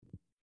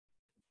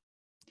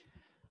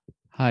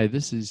Hi,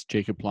 this is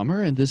Jacob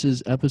Plummer, and this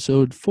is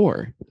episode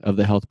 4 of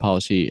the Health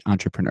Policy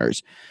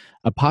Entrepreneurs,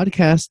 a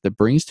podcast that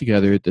brings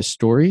together the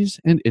stories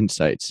and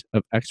insights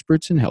of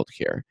experts in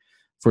healthcare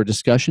for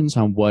discussions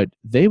on what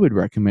they would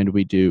recommend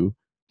we do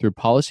through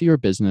policy or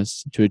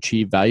business to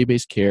achieve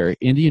value-based care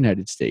in the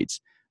United States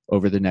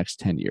over the next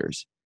 10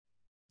 years.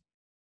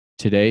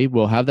 Today,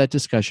 we'll have that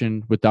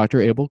discussion with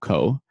Dr. Abel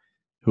Koh,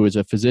 who is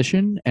a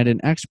physician and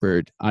an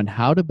expert on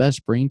how to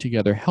best bring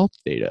together health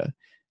data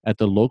at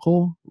the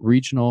local,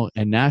 regional,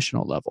 and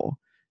national level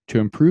to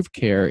improve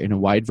care in a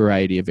wide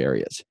variety of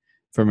areas,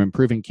 from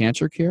improving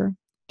cancer care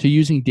to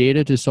using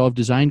data to solve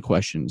design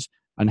questions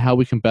on how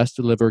we can best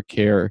deliver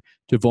care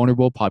to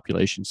vulnerable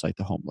populations like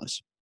the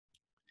homeless.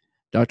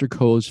 Dr.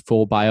 Koh's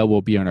full bio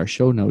will be on our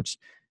show notes,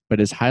 but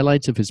as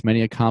highlights of his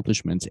many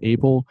accomplishments,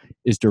 Abel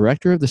is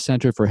director of the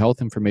Center for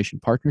Health Information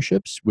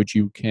Partnerships, which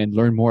you can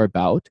learn more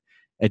about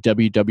at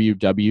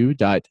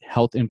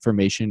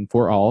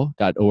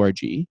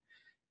www.healthinformationforall.org.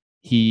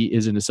 He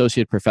is an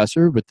associate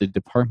professor with the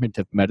Department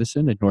of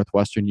Medicine at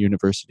Northwestern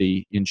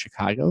University in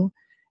Chicago,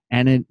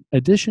 and in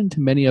addition to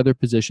many other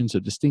positions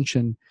of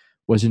distinction,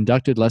 was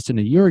inducted less than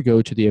a year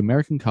ago to the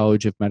American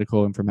College of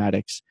Medical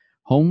Informatics,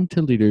 home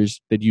to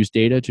leaders that use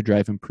data to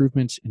drive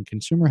improvements in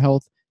consumer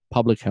health,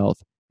 public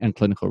health, and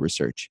clinical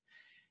research.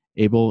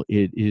 Abel,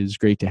 it is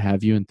great to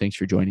have you, and thanks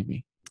for joining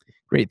me.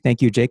 Great.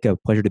 Thank you, Jacob.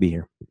 Pleasure to be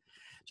here.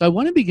 So I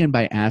want to begin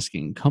by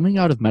asking, coming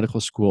out of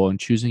medical school and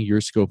choosing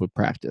your scope of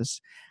practice,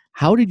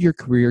 how did your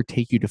career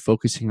take you to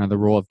focusing on the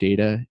role of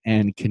data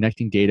and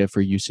connecting data for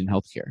use in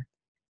healthcare?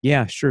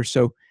 Yeah, sure.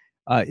 So,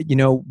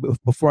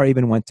 before I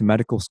even went to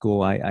medical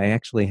school, I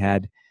actually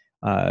had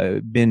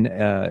been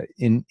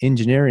an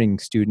engineering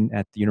student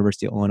at the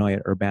University of Illinois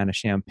at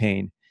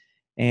Urbana-Champaign.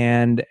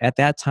 And at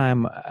that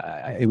time,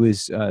 it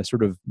was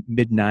sort of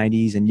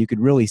mid-90s, and you could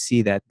really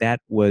see that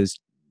was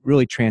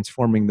really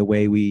transforming the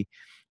way we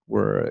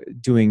were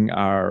doing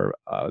our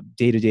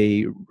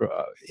day-to-day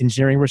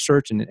engineering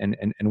research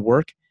and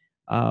work.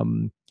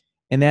 And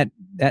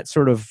that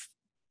sort of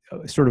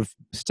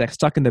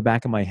stuck in the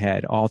back of my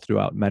head all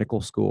throughout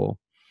medical school.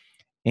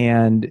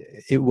 And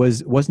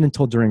wasn't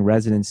until during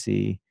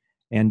residency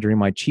and during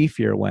my chief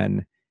year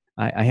when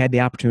I had the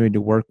opportunity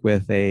to work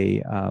with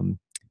a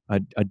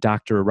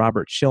Dr.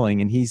 Robert Schilling,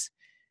 and he's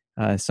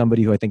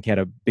somebody who I think had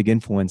a big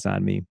influence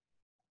on me.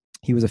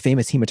 He was a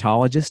famous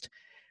hematologist,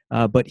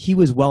 but he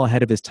was well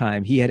ahead of his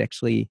time. He had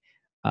actually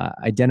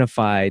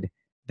identified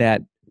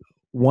that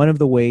one of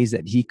the ways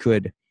that he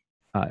could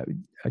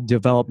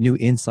develop new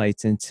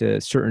insights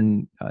into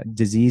certain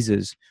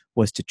diseases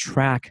was to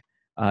track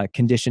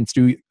conditions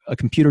through a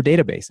computer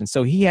database. And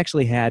so he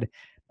actually had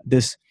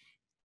this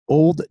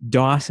old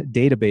DOS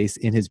database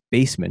in his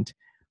basement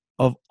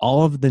of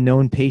all of the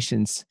known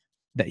patients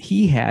that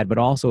he had, but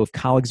also of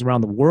colleagues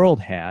around the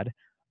world had,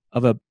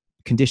 of a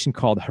condition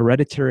called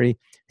hereditary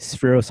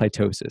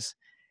spherocytosis.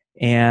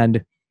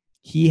 And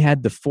he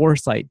had the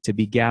foresight to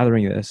be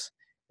gathering this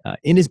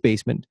in his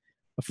basement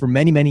for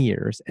many, many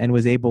years, and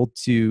was able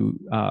to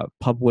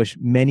publish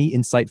many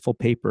insightful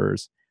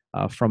papers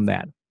from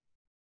that.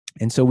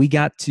 And so we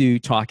got to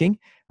talking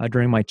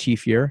during my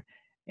chief year,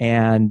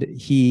 and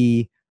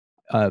we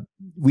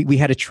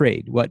had a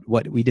trade.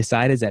 What we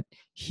decided is that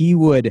he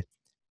would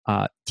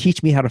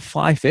teach me how to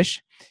fly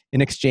fish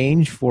in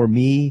exchange for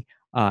me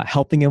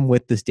helping him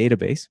with this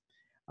database.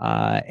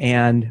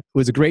 And it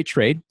was a great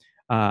trade.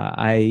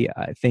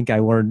 I think I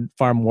learned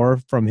far more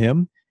from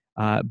him.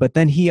 But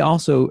then he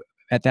also,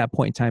 at that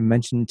point in time,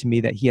 mentioned to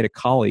me that he had a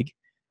colleague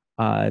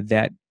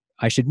that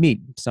I should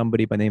meet,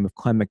 somebody by the name of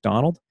Clem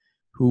McDonald,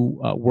 who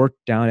worked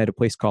down at a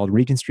place called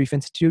Regenstrief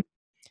Institute,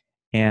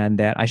 and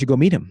that I should go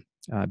meet him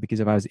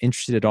because if I was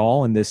interested at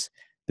all in this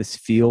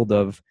field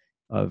of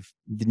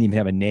didn't even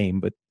have a name,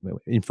 but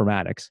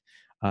informatics,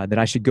 that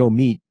I should go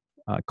meet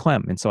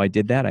Clem. And so I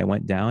did that. I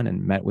went down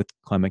and met with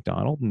Clem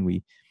McDonald, and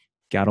we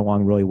got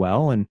along really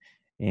well. And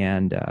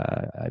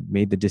I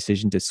made the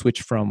decision to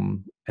switch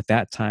from, at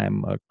that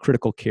time, a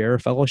critical care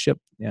fellowship.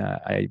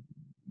 I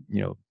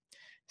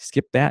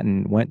skipped that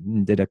and went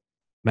and did a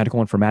medical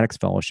informatics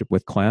fellowship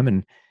with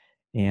Clem.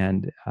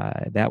 And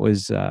that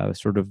was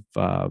sort of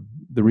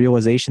the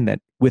realization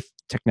that through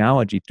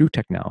technology,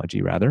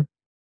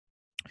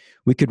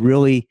 we could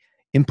really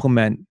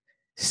implement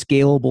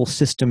scalable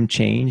system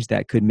change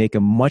that could make a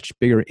much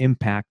bigger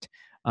impact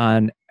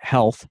on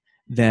health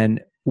than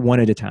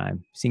one at a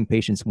time, seeing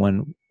patients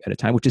one at a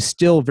time, which is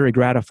still very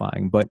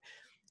gratifying, but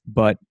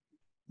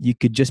you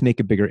could just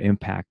make a bigger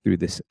impact through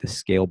this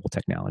scalable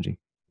technology.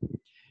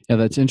 Yeah,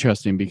 that's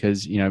interesting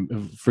because,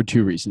 for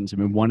two reasons. I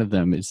mean, one of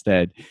them is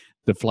that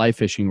the fly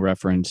fishing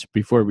reference,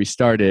 before we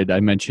started,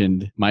 I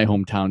mentioned my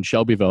hometown,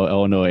 Shelbyville,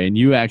 Illinois, and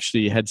you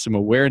actually had some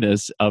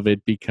awareness of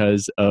it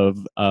because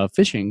of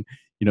fishing,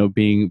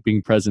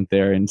 being present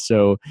there. And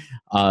so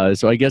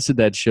I guess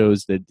that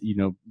shows that,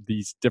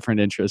 these different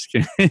interests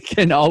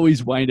can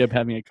always wind up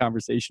having a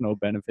conversational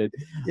benefit,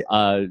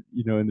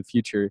 in the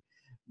future.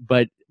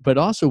 But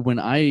also when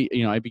I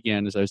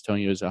began, as I was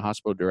telling you, as a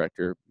hospital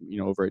director,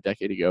 over a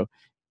decade ago,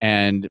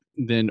 and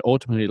then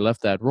ultimately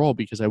left that role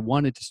because I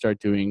wanted to start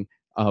doing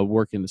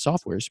work in the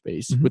software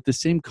space Mhm. with the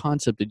same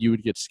concept that you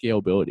would get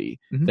scalability.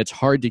 Mhm. That's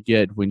hard to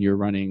get when you're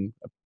running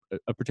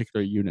a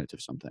particular unit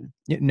of something.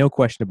 Yeah, no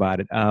question about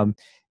it. And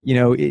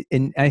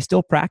I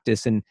still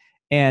practice, and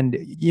I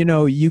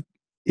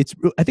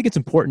think it's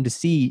important to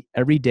see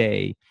every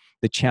day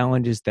the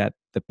challenges that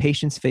the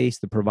patients face,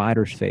 the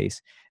providers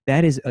face.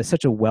 That is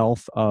such a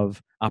wealth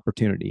of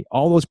opportunity.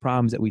 All those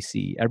problems that we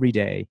see every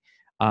day,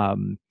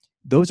 um,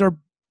 those are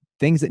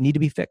things that need to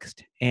be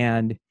fixed,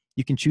 and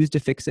you can choose to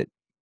fix it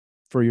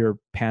for your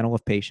panel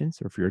of patients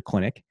or for your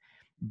clinic,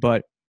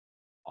 but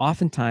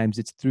oftentimes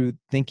it's through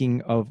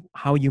thinking of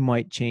how you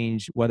might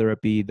change, whether it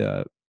be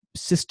the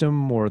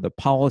system or the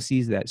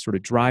policies that sort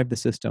of drive the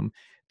system.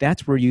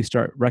 That's where you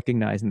start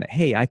recognizing that,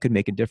 hey, I could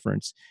make a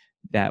difference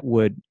that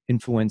would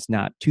influence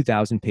not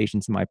 2,000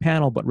 patients in my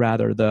panel, but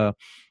rather the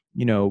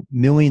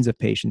millions of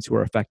patients who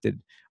are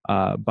affected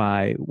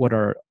by what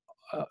are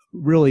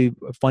really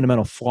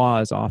fundamental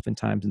flaws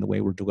oftentimes in the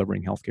way we're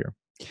delivering healthcare.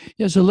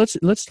 Yeah, so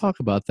let's talk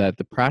about that.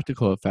 The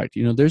practical effect.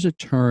 There's a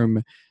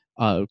term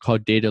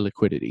called data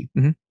liquidity.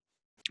 Mhm.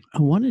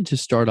 I wanted to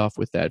start off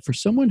with that for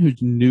someone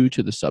who's new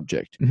to the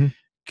subject. Mhm.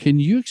 Can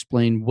you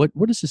explain what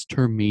does this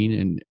term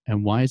mean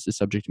and why is the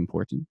subject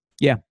important?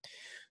 Yeah.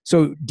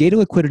 So data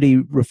liquidity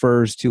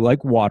refers to,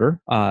 like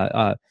water,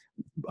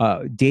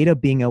 data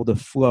being able to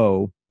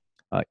flow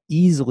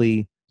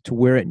easily to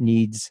where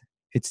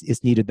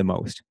it's needed the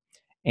most.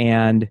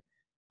 And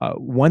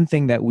one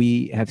thing that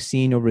we have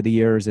seen over the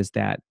years is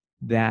that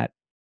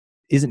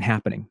isn't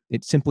happening.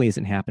 It simply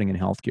isn't happening in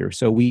healthcare.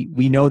 So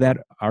we know that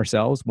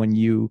ourselves. When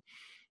you,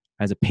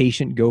 as a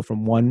patient, go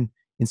from one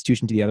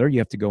institution to the other, you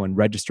have to go and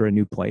register a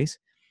new place.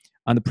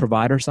 On the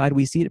provider side,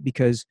 we see it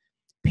because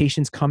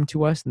patients come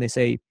to us and they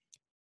say,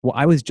 well,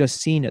 I was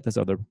just seen at this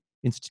other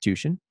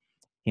institution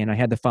and I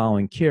had the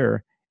following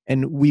cure.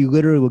 And we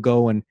literally will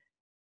go and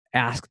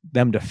ask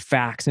them to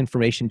fax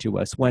information to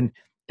us when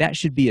that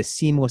should be a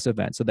seamless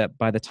event so that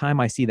by the time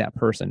I see that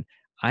person,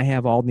 I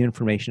have all the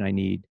information I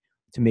need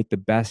to make the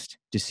best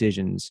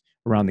decisions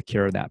around the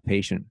care of that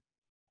patient.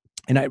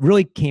 And it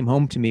really came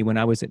home to me when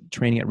I was at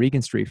training at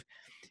Regenstrief.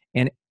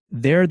 And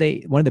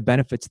one of the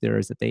benefits there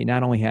is that they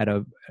not only had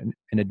an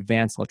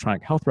advanced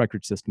electronic health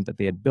record system that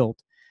they had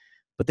built,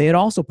 but they had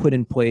also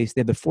they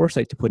had the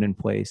foresight to put in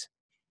place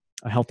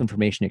a health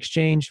information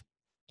exchange.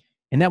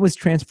 And that was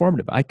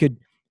transformative. I could,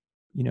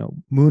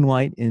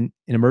 moonlight in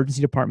an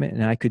emergency department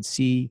and I could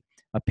see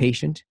a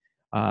patient.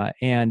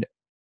 And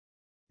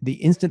the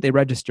instant they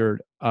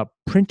registered, a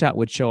printout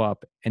would show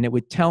up and it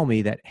would tell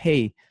me that,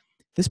 hey,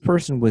 this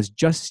person was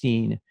just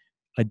seen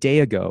a day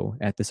ago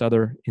at this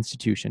other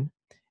institution.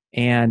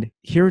 And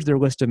here's their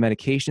list of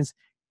medications.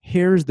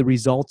 Here's the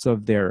results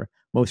of their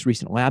most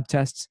recent lab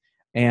tests.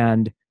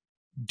 And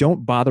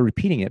don't bother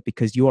repeating it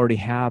because you already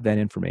have that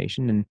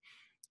information.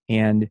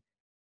 And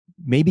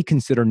maybe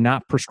consider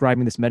not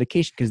prescribing this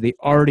medication because they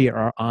already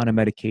are on a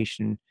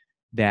medication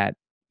that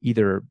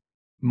either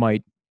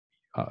might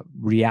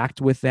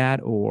react with that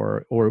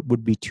or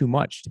would be too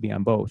much to be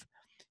on both.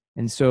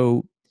 And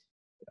so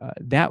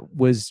that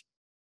was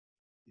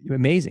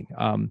amazing.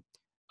 On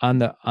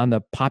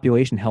the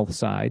population health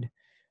side,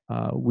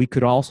 we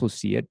could also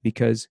see it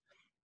because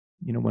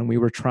when we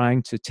were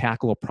trying to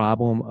tackle a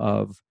problem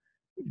of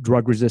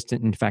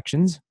drug-resistant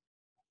infections,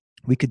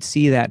 we could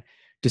see that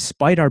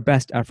despite our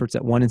best efforts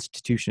at one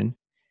institution,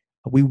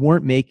 we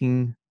weren't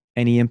making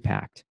any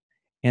impact.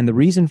 And the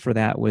reason for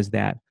that was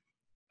that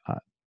uh,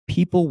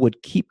 people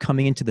would keep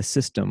coming into the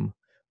system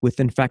with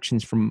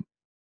infections from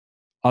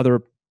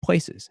other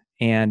places.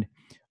 And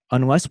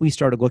unless we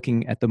started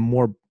looking at the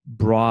more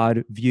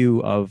broad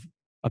view of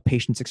a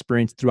patient's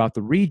experience throughout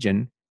the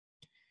region,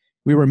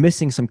 we were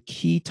missing some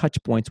key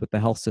touch points with the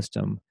health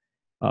system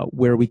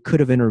where we could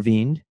have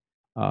intervened.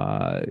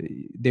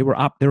 They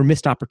were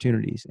missed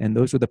opportunities, and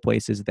those were the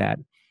places that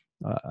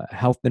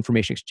health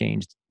information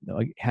exchange,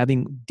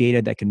 having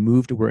data that can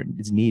move to where it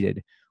is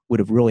needed, would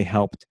have really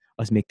helped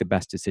us make the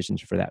best decisions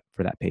for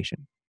that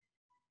patient.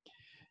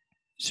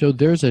 So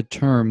there's a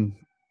term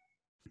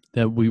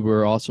that we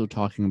were also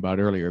talking about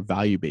earlier,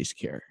 value-based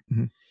care.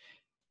 Mhm.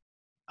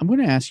 I'm going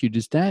to ask you,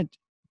 does that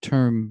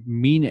term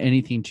mean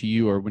anything to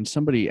you? Or when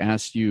somebody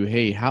asks you,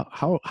 hey,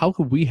 how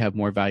could we have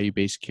more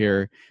value-based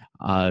care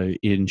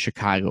in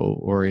Chicago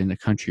or in the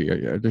country?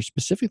 Are there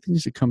specific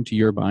things that come to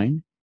your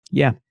mind?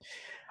 Yeah,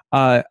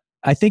 I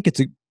think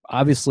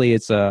obviously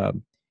it's a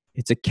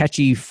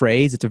catchy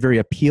phrase. It's a very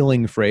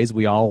appealing phrase.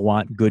 We all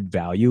want good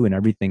value in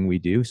everything we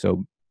do.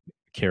 So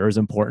care is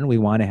important. We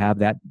want to have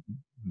that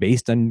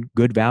based on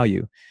good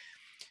value.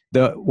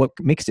 What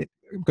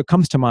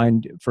comes to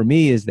mind for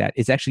me is that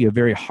it's actually a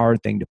very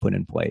hard thing to put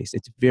in place.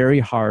 It's very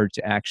hard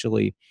to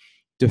actually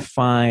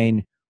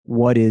define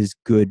what is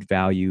good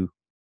value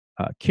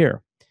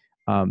care.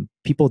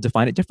 People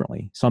define it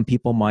differently. Some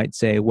people might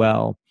say,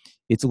 well,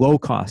 it's low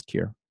cost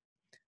care.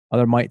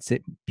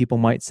 People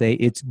might say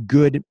it's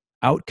good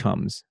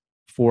outcomes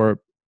for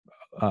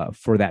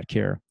that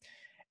care.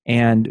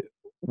 And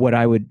what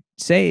I would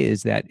say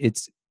is that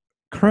it's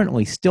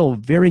currently still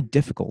very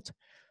difficult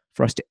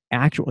for us to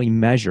accurately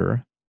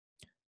measure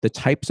the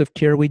types of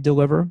care we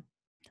deliver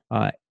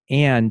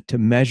and to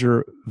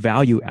measure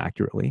value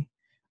accurately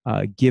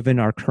given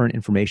our current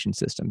information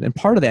systems. And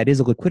part of that is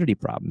a liquidity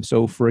problem.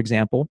 So, for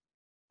example,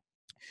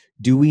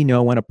 do we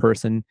know when a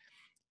person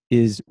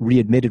is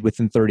readmitted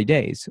within 30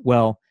 days?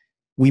 Well,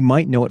 we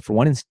might know it for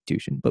one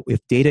institution, but if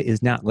data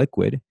is not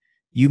liquid,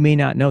 you may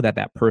not know that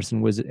that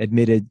person was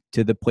admitted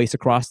to the place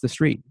across the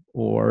street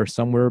or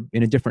somewhere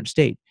in a different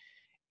state.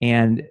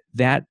 And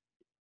that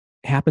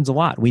happens a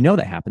lot. We know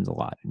that happens a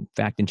lot. In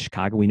fact, in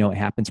Chicago, we know it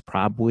happens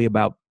probably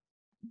about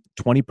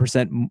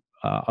 20%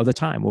 of the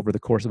time over the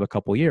course of a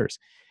couple of years.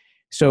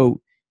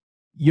 So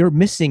you're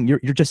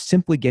just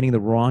simply getting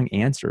the wrong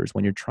answers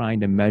when you're trying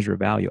to measure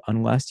value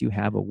unless you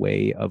have a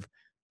way of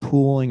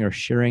pooling or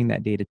sharing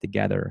that data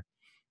together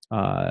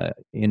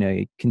in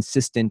a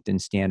consistent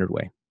and standard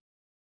way.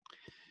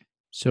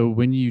 So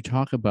when you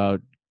talk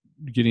about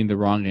getting the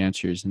wrong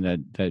answers and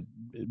that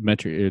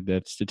metric,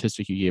 that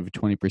statistic you gave of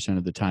 20%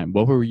 of the time,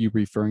 what were you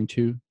referring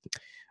to?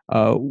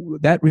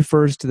 That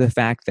refers to the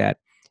fact that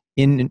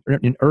in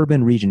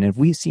urban region, and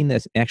we've seen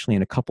this actually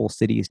in a couple of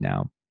cities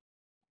now,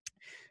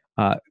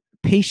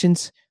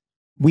 patients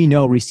we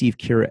know receive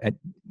care at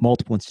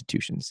multiple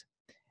institutions.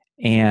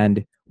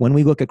 And when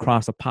we look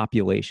across a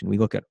population, we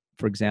look at,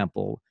 for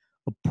example,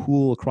 a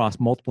pool across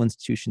multiple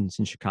institutions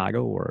in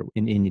Chicago or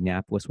in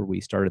Indianapolis, where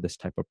we started this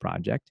type of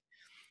project,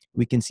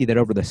 we can see that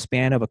over the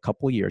span of a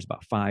couple of years,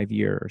 about 5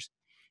 years,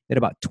 that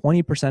about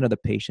 20% of the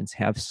patients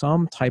have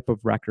some type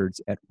of records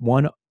at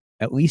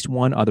least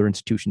one other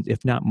institution,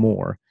 if not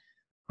more,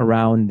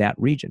 around that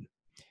region.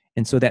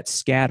 And so that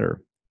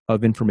scatter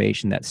of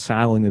information, that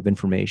siloing of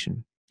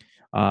information,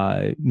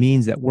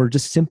 means that we're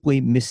just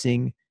simply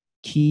missing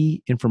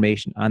key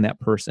information on that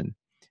person.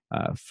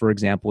 For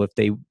example, if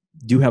they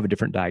do have a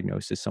different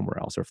diagnosis somewhere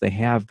else, or if they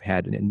have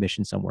had an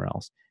admission somewhere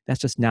else, that's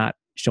just not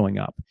showing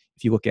up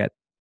if you look at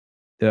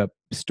the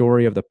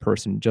story of the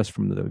person just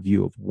from the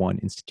view of one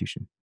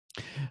institution.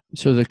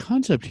 So the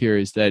concept here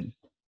is that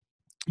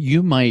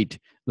you might,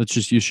 let's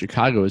just use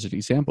Chicago as an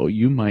example,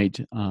 you might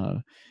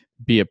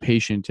be a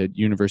patient at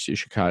University of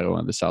Chicago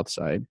on the South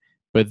Side,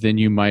 but then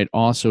you might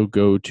also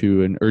go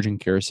to an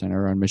urgent care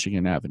center on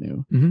Michigan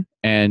Avenue. Mm-hmm.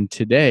 And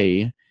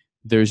today,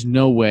 there's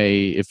no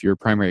way, if you're a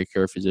primary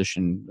care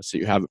physician, let's say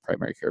you have a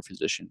primary care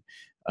physician,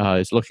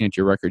 is looking at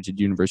your records at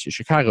University of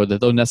Chicago,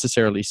 that they'll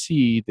necessarily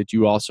see that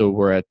you also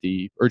were at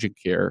the urgent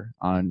care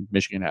on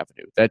Michigan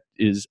Avenue. That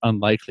is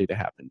unlikely to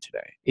happen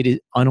today. It is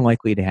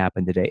unlikely to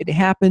happen today. It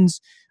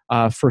happens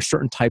for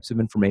certain types of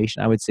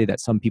information. I would say that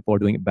some people are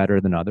doing it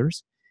better than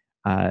others.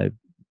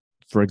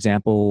 For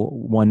example,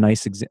 one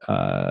nice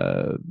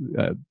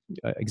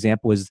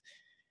example is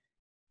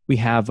we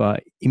have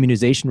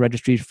immunization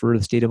registries for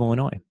the state of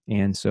Illinois.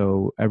 And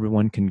so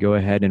everyone can go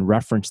ahead and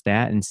reference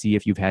that and see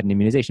if you've had an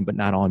immunization, but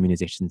not all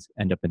immunizations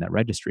end up in that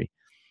registry.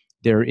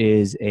 There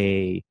is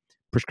a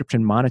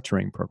prescription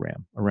monitoring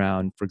program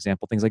around, for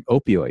example, things like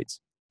opioids.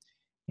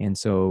 And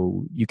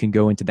so you can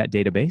go into that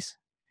database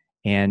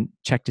and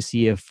check to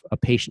see if a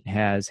patient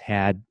has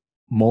had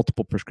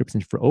multiple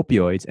prescriptions for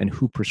opioids and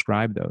who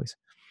prescribed those.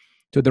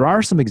 So there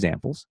are some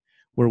examples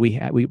where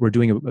we're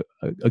doing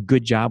a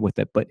good job with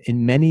it, but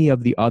in many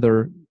of the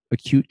other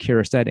acute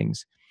care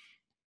settings,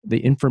 the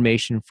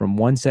information from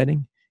one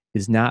setting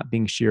is not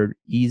being shared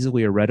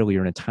easily or readily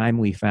or in a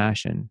timely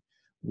fashion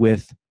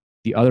with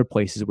the other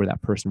places where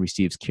that person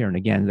receives care. And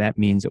again, that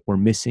means that we're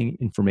missing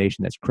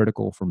information that's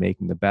critical for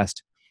making the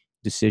best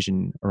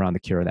decision around the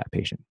care of that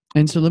patient.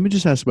 And so let me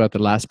just ask about the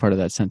last part of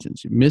that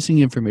sentence, missing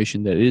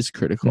information that is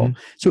critical. Mm-hmm.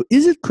 So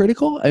is it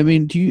critical? I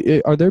mean,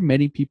 are there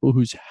many people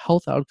whose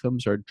health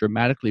outcomes are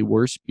dramatically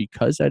worse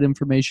because that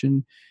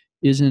information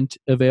isn't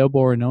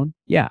available or known?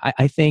 Yeah,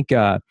 I think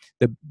the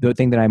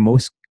thing that I'm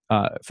most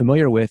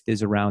familiar with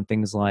is around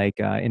things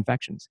like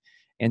infections.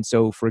 And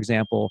so, for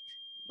example,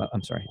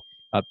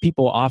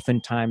 people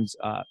oftentimes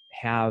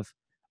have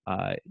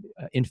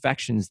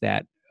infections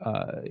that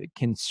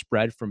can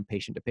spread from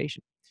patient to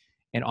patient.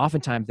 And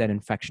oftentimes that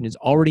infection is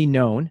already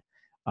known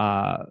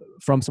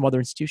from some other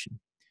institution.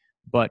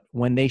 But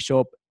when they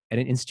show up at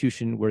an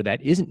institution where that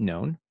isn't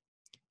known,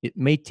 it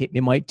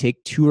might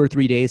take 2 or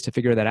 3 days to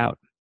figure that out,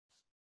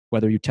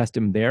 whether you test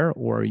them there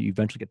or you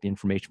eventually get the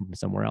information from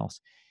somewhere else.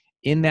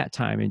 In that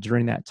time and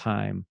during that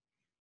time,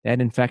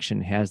 that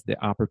infection has the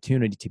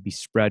opportunity to be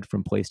spread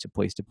from place to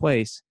place to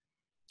place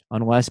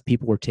unless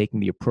people were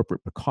taking the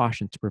appropriate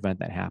precautions to prevent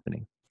that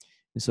happening.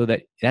 And so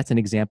that's an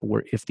example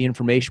where if the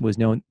information was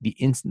known the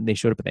instant they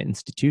showed up at that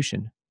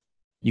institution,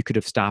 you could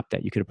have stopped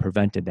that. You could have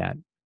prevented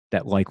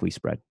that likely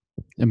spread.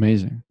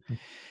 Amazing.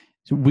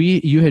 So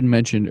you had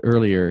mentioned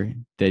earlier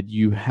that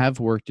you have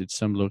worked at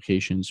some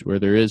locations where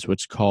there is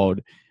what's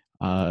called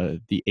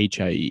the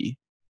HIE.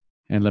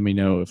 And let me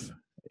know if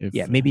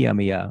yeah, maybe let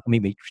me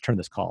return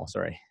this call.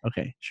 Sorry.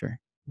 Okay, sure.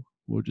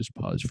 We'll just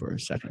pause for a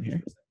second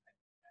here.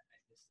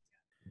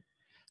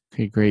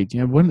 Okay, great.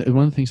 Yeah, one of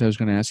the things I was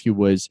going to ask you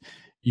was,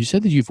 You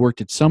said that you've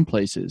worked at some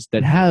places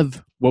that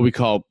have what we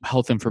call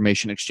health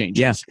information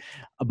exchanges,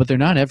 but they're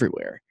not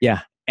everywhere.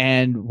 Yeah.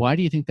 And why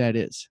do you think that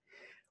is?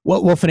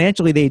 Well,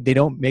 financially, they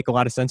don't make a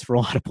lot of sense for a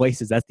lot of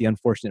places. That's the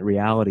unfortunate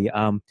reality.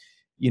 A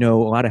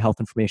lot of health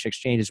information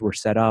exchanges were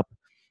set up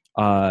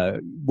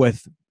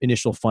with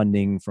initial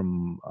funding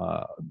from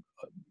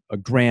a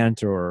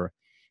grant or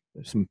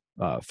some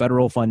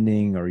federal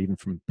funding, or even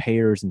from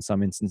payers in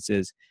some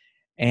instances,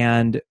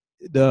 and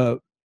the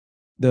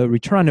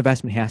return on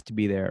investment has to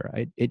be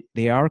there.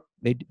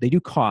 They do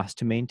cost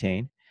to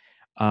maintain,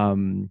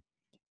 and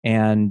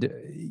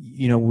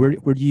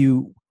where do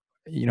you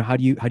how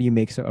do you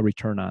make a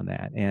return on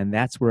that? And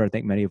that's where I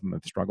think many of them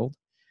have struggled.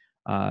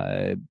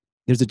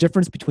 There's a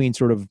difference between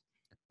sort of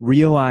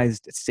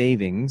realized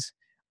savings,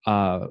 in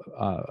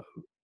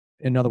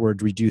other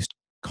words, reduced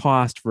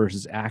cost,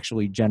 versus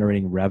actually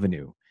generating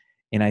revenue.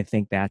 And I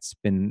think that's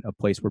been a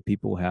place where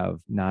people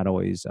have not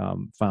always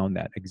found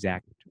that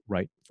exact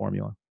right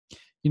formula.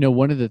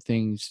 One of the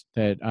things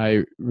that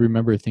I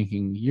remember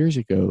thinking years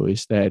ago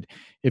is that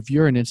if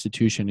you're an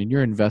institution and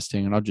you're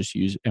investing, and I'll just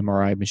use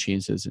MRI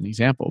machines as an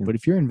example, but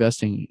if you're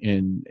investing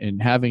in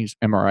having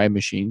MRI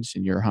machines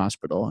in your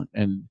hospital,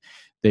 and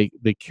they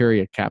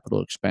carry a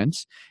capital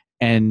expense,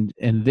 and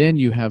then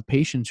you have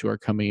patients who are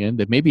coming in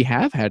that maybe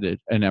have had an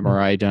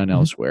MRI done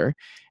elsewhere,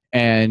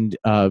 and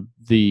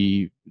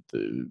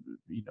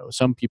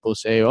some people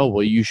say, oh,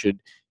 well, you should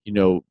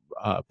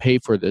pay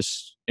for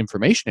this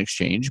information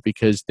exchange,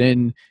 because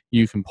then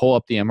you can pull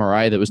up the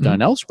MRI that was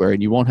done elsewhere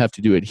and you won't have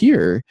to do it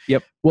here.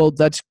 Yep. Well,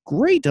 that's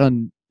great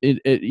on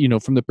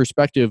it, from the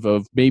perspective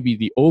of maybe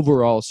the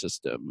overall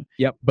system.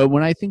 Yep. But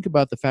when I think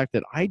about the fact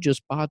that I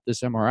just bought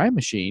this MRI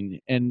machine,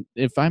 and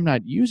if I'm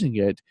not using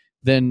it,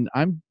 then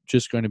I'm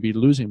just going to be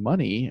losing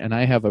money, and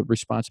I have a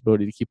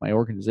responsibility to keep my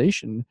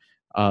organization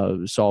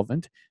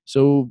solvent.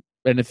 So,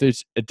 and if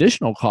there's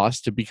additional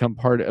costs to become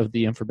part of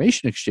the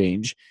information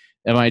exchange,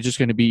 am I just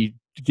going to be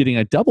getting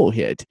a double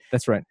hit?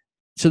 That's right.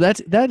 So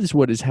that is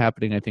what is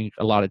happening, I think,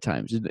 a lot of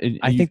times.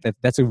 I think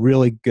that's a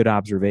really good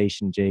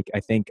observation, Jake. I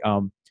think,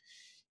 when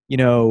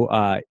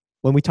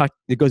we talk,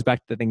 it goes back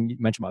to the thing you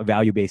mentioned about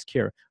value-based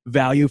care.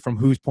 Value from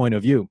whose point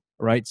of view,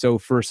 right? So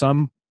for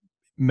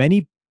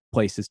many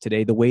places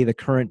today, the way the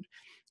current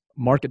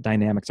market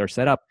dynamics are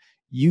set up,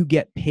 you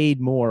get paid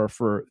more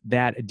for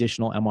that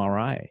additional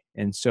MRI.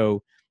 And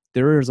so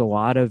there is a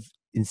lot of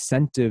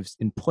incentives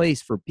in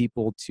place for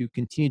people to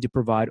continue to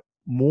provide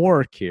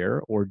more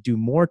care or do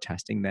more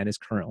testing than is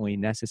currently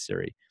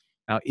necessary.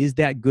 Now, is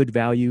that good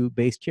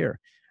value-based care?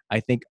 I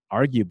think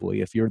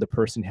arguably, if you're the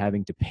person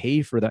having to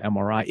pay for the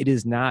MRI, it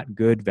is not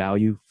good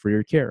value for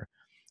your care.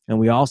 And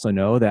we also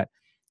know that,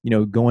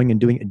 going and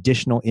doing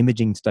additional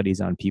imaging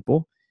studies on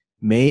people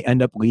may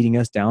end up leading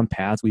us down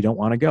paths we don't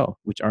want to go,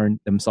 which are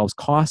themselves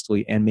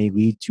costly and may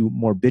lead to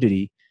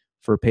morbidity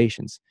for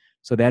patients.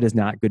 So that is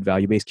not good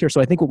value-based care. So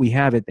I think what we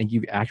have, and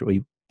you've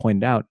actually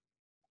pointed out,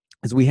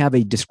 is we have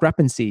a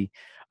discrepancy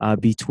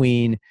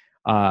between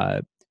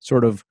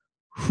sort of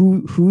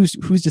who's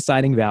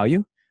deciding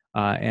value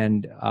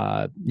and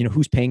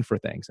who's paying for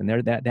things, and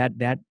there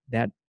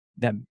that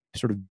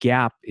sort of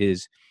gap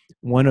is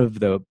one of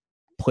the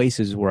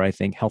places where I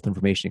think health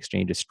information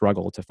exchanges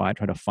struggle to try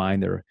to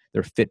find their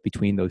fit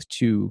between those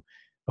two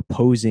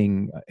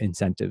opposing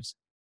incentives.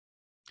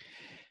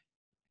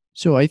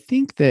 So I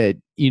think that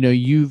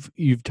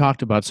you've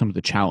talked about some of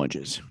the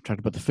challenges. We've talked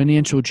about the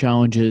financial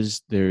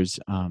challenges. There's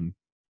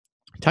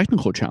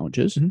technical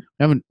challenges. Mm-hmm.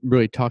 I haven't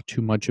really talked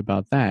too much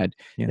about that.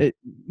 Yeah.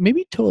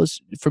 Maybe tell us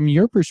from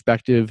your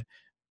perspective,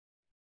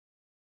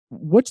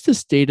 what's the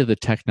state of the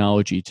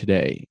technology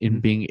today in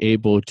being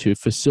able to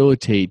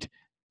facilitate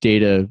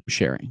data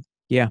sharing?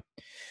 Yeah.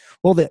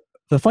 Well,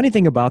 the funny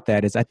thing about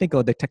that is I think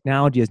the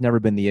technology has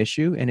never been the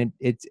issue, and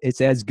it's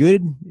as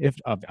good, if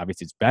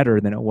obviously it's better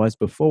than it was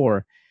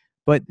before,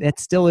 but that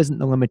still isn't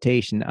the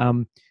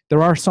limitation.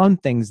 There are some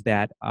things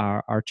that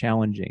are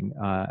challenging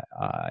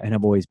and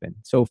have always been.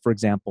 So, for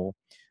example,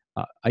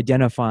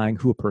 identifying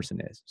who a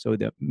person is. So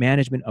the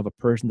management of a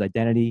person's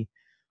identity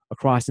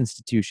across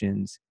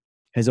institutions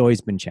has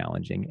always been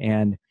challenging.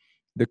 And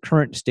the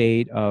current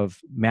state of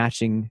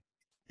matching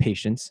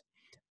patients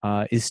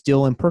is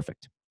still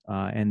imperfect.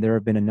 And there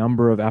have been a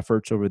number of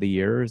efforts over the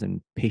years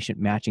and patient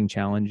matching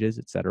challenges,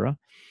 et cetera,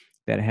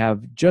 that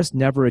have just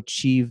never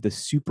achieved the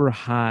super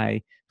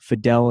high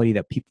fidelity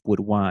that people would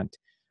want.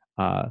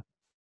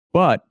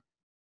 But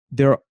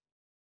there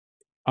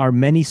are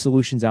many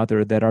solutions out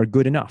there that are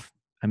good enough.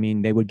 I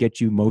mean, they would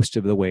get you most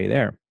of the way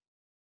there.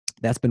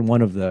 That's been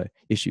one of the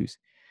issues.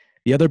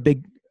 The other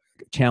big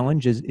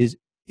challenge is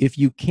if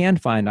you can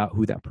find out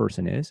who that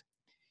person is,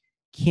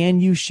 can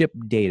you ship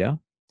data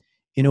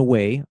in a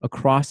way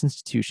across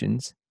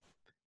institutions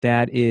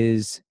that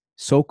is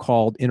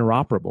so-called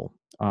interoperable?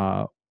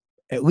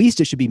 At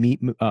least it should be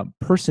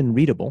person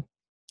readable.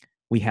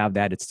 We have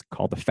that. It's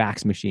called the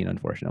fax machine,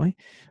 unfortunately.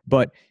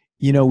 But,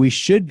 we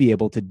should be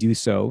able to do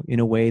so in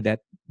a way that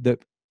the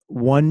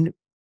one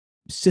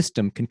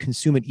system can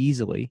consume it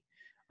easily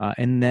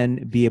and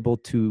then be able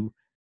to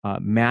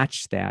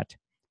match that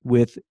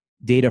with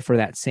data for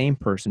that same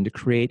person to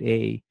create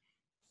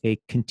a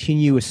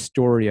continuous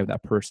story of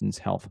that person's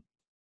health.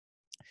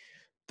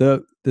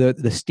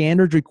 The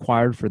standards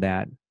required for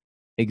that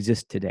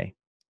exist today,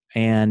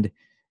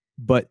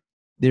 but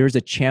there's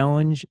a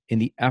challenge in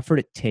the effort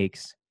it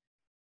takes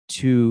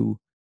to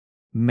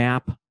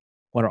map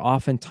what are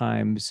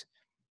oftentimes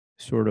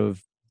sort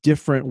of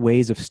different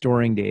ways of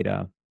storing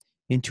data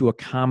into a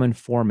common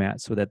format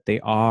so that they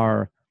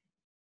are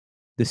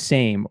the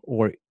same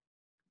or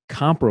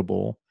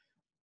comparable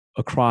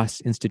across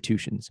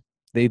institutions.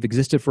 They've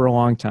existed for a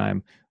long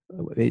time.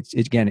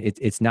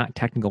 It's not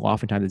technical.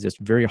 Oftentimes, it's just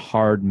very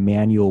hard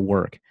manual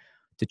work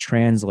to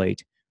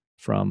translate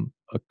from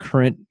a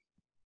current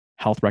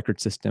health record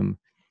system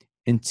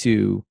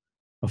into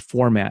a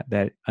format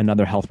that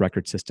another health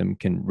record system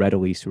can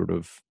readily sort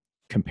of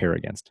compare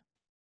against.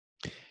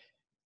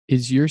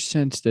 Is your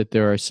sense that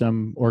there are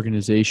some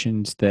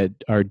organizations that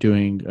are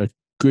doing a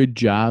good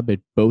job at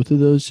both of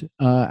those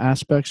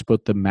aspects,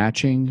 both the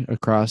matching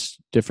across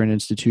different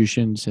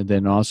institutions and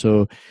then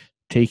also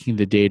taking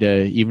the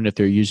data, even if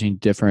they're using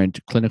different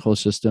clinical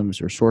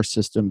systems or source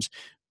systems,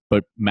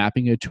 but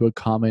mapping it to a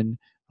common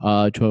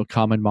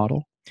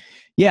model?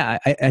 Yeah,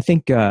 I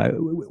think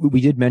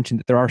we did mention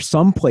that there are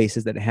some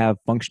places that have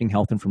functioning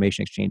health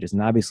information exchanges,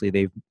 and obviously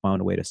they've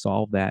found a way to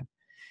solve that.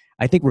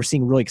 I think we're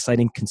seeing really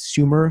exciting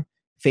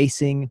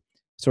consumer-facing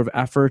sort of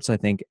efforts. I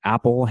think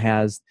Apple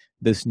has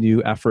this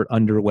new effort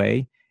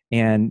underway,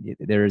 and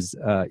there's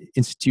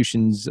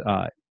institutions,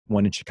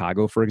 one in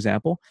Chicago, for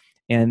example,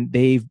 and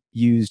they've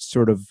used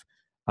sort of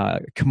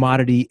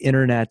commodity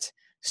internet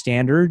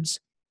standards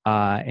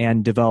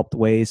and developed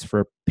ways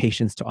for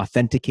patients to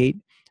authenticate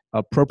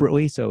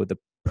appropriately, so the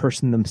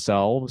person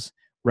themselves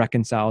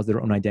reconciles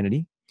their own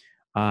identity,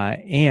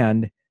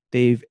 and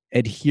they've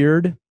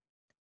adhered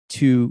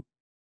to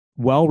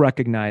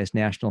well-recognized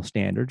national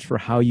standards for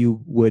how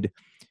you would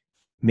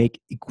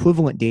make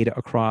equivalent data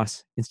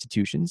across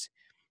institutions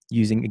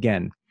using,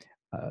 again,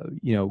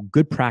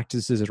 good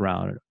practices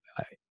around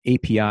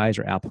APIs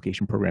or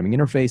application programming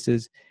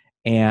interfaces,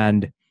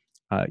 and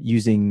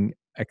using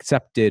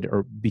accepted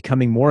or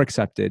becoming more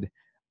accepted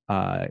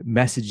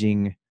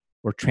messaging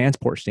or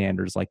transport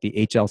standards like the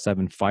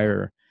HL7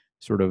 FHIR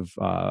sort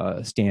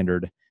of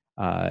standard.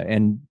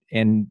 And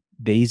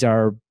these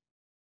are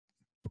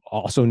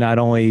also not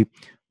only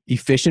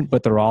efficient,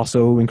 but they're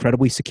also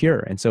incredibly secure.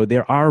 And so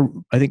there are,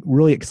 I think,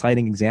 really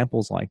exciting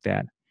examples like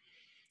that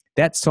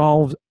that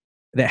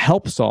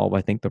help solve,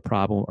 I think, the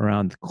problem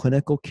around the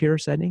clinical care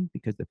setting,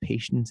 because the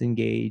patients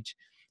engage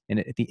and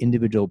at the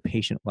individual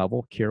patient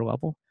level, care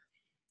level.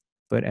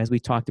 But as we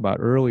talked about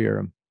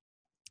earlier,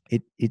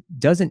 it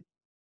doesn't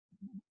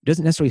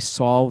necessarily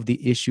solve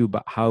the issue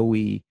about how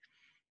we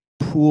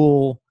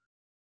pool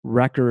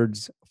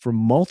records for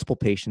multiple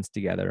patients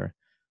together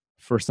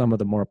for some of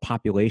the more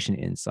population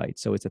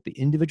insights. So it's at the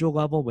individual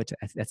level, which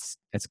that's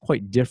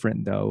quite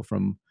different, though,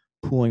 from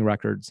pooling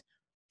records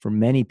for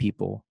many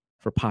people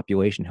for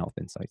population health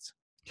insights.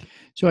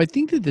 So I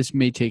think that this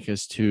may take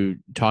us to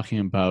talking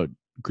about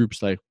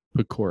groups like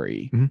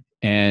PCORI, Mm-hmm.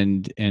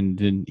 and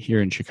then here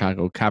in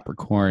Chicago,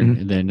 Capricorn,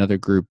 Mm-hmm. and then another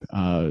group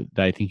that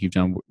I think you've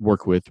done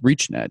work with,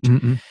 ReachNet.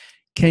 Mm-hmm.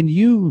 Can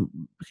you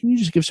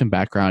just give some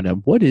background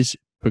on what is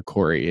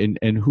PCORI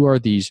and who are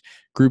these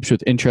groups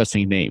with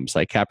interesting names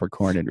like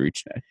Capricorn and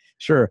ReachNet?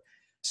 Sure.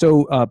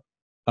 So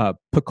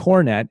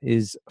PCORNet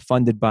is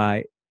funded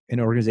by an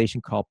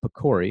organization called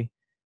PCORI,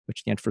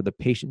 which stands for the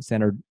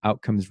Patient-Centered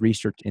Outcomes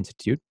Research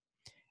Institute.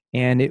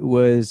 And it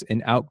was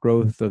an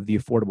outgrowth of the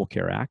Affordable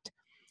Care Act.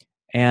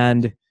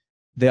 And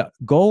the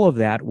goal of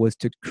that was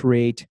to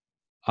create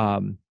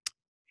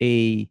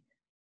a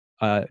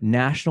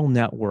national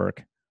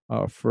network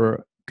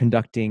for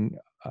conducting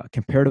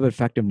comparative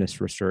effectiveness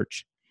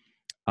research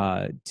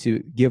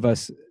to give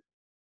us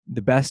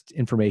the best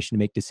information to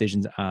make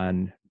decisions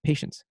on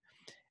patients.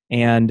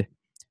 And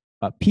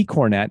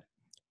PCORNet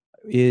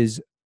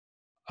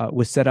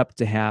was set up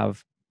to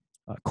have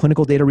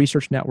clinical data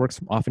research networks,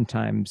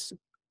 oftentimes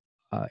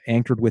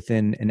anchored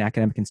within an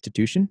academic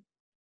institution,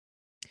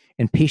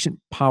 and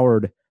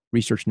patient-powered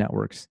research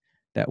networks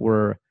that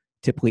were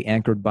typically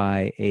anchored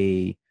by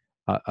a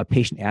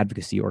patient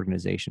advocacy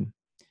organization.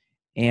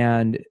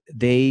 And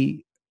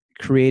they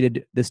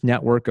created this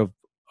network of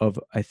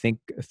I think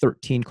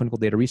 13 clinical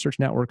data research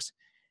networks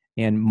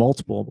and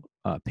multiple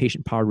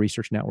patient-powered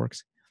research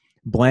networks,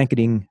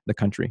 blanketing the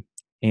country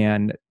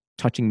and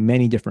touching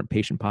many different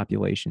patient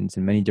populations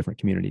in many different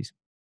communities.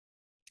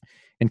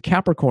 And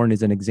Capricorn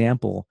is an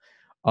example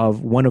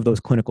of one of those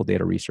clinical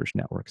data research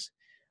networks.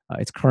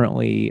 It's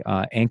currently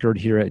anchored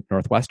here at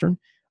Northwestern,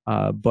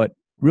 but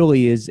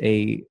really is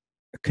a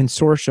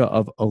consortia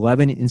of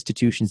 11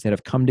 institutions that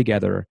have come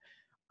together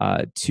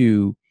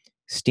to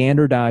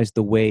standardize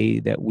the way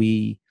that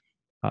we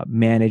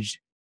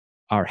manage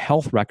our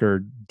health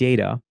record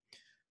data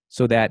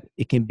so that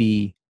it can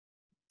be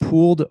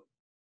pooled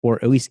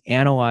or at least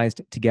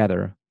analyzed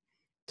together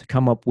to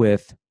come up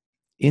with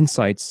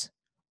insights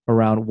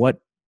around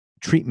what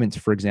treatments,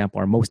 for example,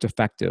 are most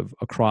effective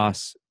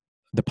across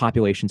the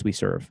populations we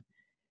serve.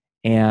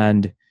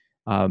 And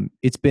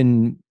it's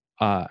been,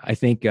 I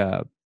think,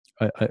 a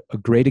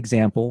great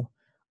example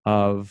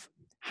of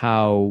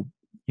how,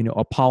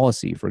 a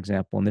policy, for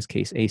example, in this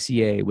case,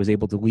 ACA, was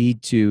able to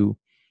lead to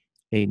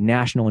a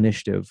national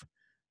initiative,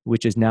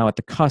 which is now at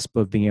the cusp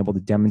of being able to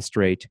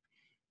demonstrate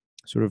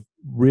sort of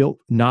real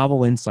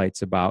novel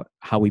insights about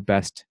how we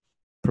best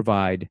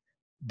provide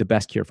the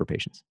best care for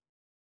patients.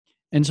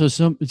 And so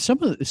some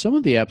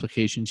of the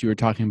applications you were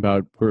talking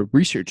about were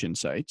research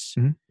insights,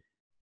 mm-hmm.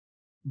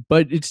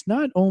 but it's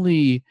not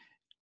only,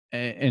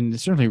 and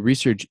certainly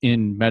research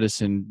in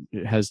medicine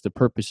has the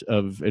purpose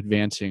of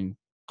advancing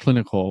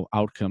clinical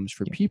outcomes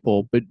for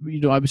people. But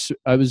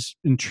I was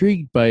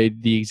intrigued by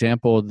the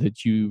example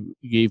that you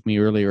gave me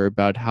earlier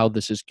about how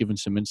this has given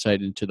some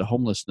insight into the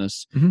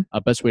homelessness,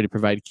 best way to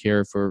provide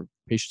care for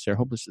patients that are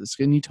homeless.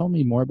 Can you tell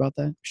me more about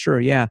that? Sure.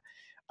 Yeah.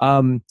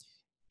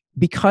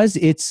 Because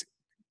it's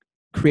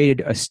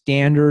created a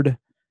standard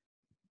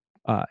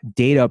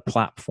data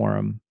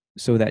platform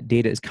so that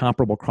data is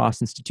comparable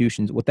across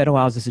institutions. What that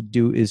allows us to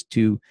do is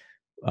to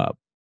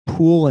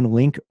pool and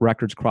link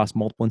records across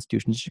multiple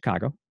institutions in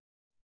Chicago.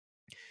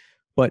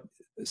 But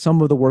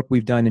some of the work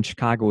we've done in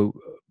Chicago,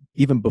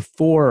 even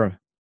before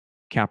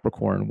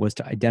Capricorn, was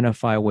to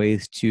identify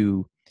ways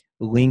to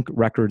link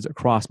records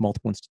across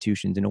multiple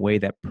institutions in a way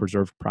that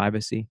preserved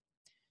privacy.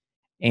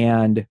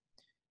 And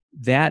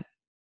that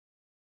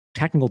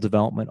technical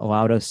development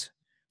allowed us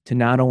to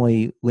not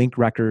only link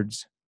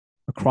records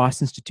across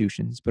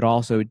institutions, but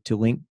also to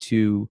link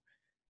to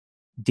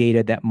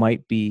data that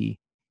might be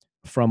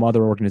from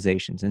other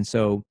organizations. And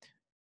so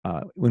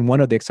when one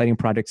of the exciting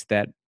projects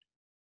that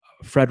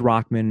Fred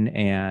Rockman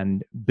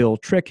and Bill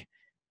Trick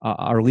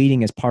are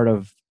leading as part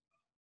of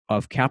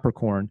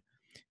Capricorn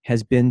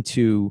has been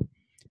to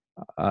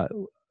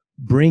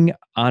bring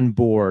on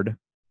board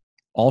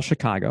All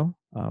Chicago,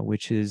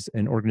 which is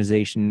an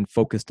organization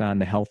focused on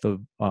the health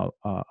of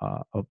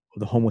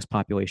the homeless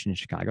population in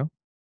Chicago,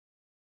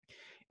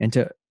 and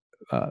to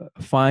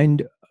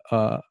find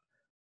or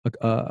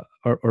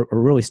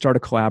really start a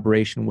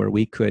collaboration where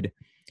we could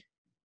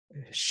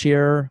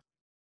share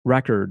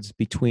records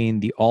between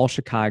the All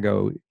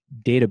Chicago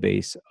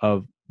database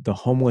of the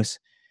homeless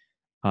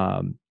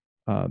homeless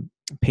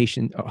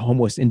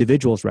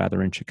individuals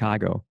rather in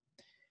Chicago,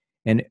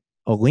 and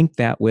link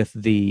that with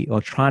the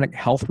electronic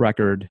health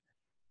records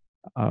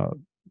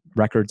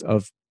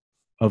of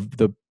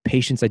the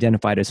patients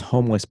identified as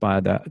homeless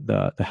by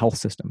the health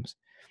systems.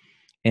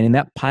 And in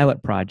that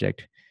pilot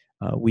project,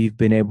 we've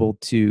been able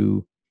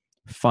to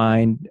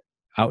find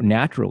out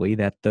naturally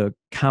that the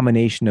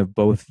combination of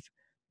both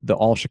the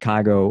All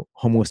Chicago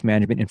Homeless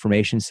Management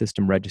Information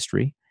System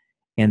registry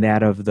and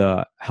that of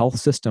the health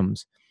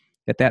systems,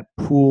 that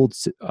pooled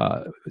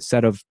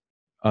set of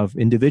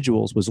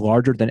individuals was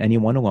larger than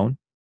anyone alone.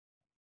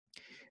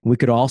 We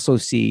could also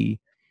see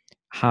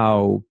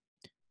how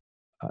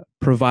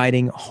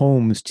providing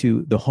homes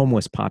to the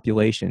homeless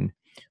population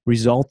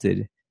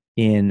resulted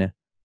in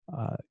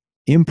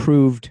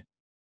improved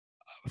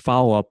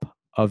follow-up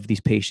of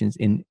these patients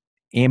in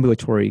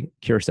ambulatory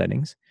care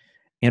settings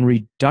and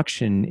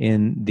reduction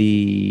in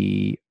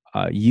the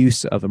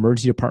use of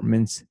emergency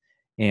departments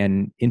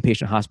and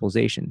inpatient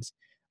hospitalizations,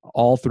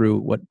 all through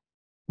what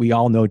we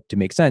all know to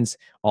make sense,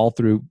 all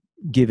through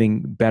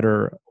giving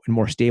better and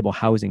more stable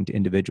housing to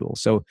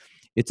individuals. So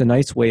it's a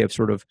nice way of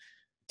sort of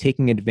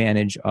taking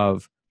advantage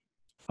of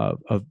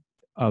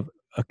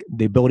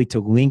the ability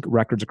to link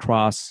records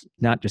across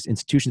not just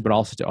institutions, but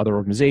also to other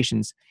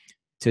organizations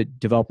to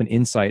develop an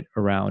insight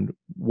around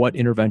what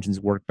interventions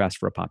work best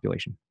for a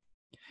population.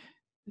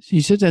 So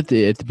you said at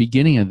the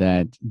beginning of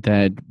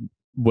that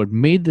what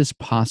made this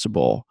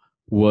possible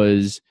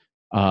was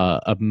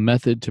a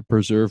method to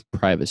preserve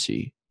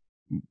privacy,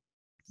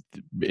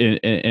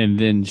 and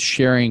then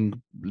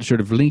sharing, sort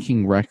of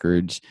linking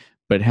records,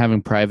 but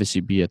having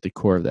privacy be at the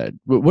core of that.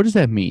 What does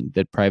that mean,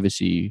 that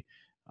privacy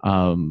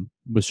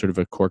was sort of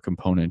a core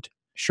component?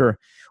 Sure.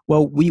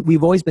 Well,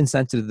 we've always been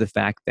sensitive to the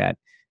fact that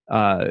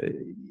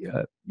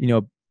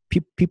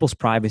people's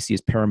privacy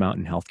is paramount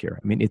in healthcare.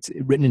 I mean, it's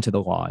written into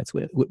the law. It's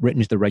written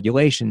into the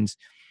regulations.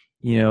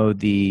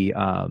 The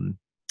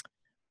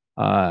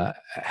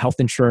Health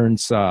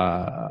Insurance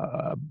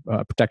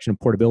Protection and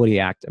Portability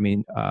Act.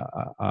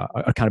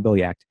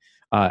 Accountability Act.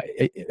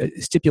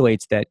 It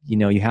stipulates that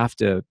you have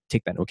to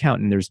take that into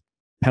account, and there's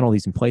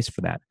penalties in place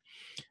for that.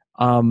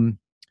 And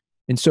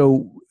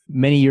so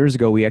many years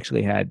ago, we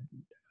actually had,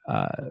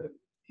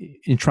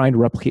 in trying to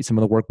replicate some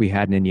of the work we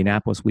had in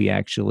Indianapolis, we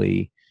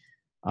actually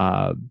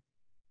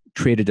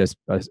created a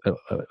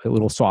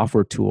little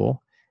software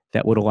tool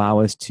that would allow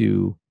us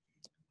to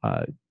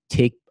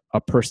take a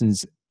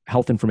person's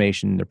health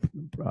information, their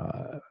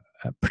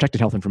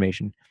protected health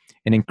information,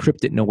 and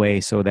encrypt it in a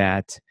way so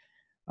that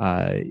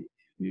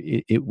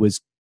it was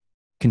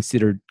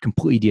considered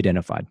completely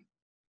de-identified.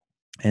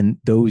 And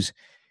those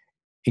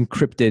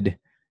encrypted,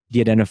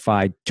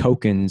 de-identified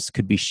tokens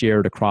could be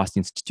shared across the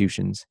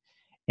institutions.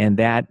 And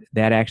that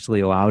actually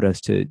allowed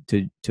us to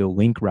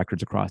link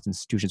records across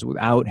institutions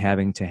without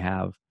having to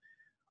have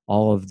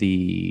all of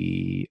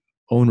the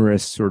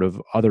onerous sort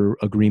of other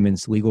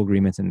agreements, legal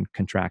agreements and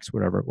contracts,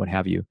 whatever, what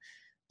have you,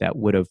 that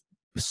would have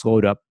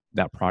slowed up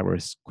that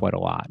progress quite a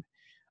lot.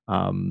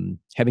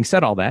 Having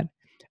said all that,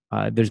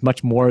 there's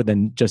much more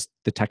than just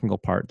the technical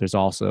part. There's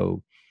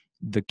also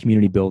the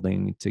community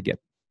building to get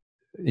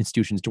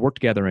institutions to work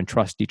together and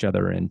trust each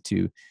other and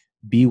to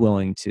be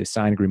willing to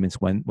sign agreements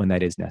when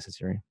that is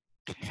necessary.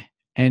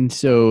 And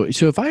so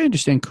if I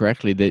understand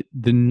correctly, that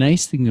the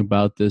nice thing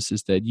about this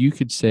is that you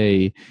could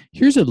say,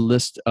 here's a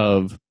list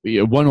of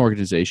one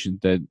organization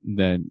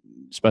that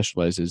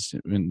specializes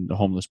in the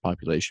homeless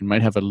population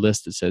might have a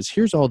list that says,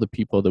 here's all the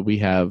people that we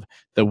have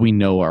that we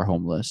know are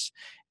homeless.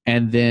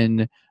 And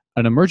then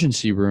an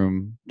emergency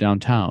room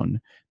downtown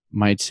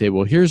might say,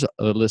 well, here's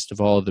a list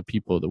of all of the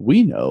people that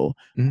we know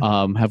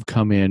have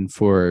come in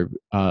for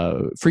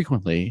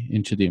frequently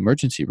into the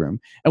emergency room.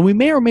 And we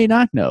may or may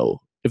not know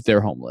if they're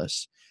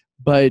homeless.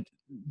 But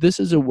this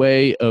is a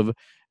way of,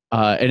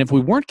 and if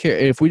we weren't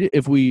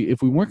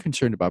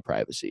concerned about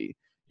privacy,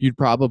 you'd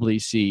probably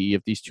see,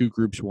 if these two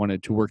groups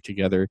wanted to work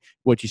together,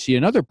 what you see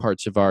in other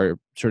parts of our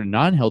sort of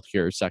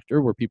non-healthcare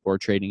sector, where people are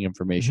trading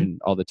information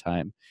all the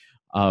time.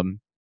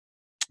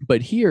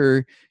 But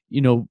here,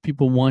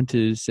 people want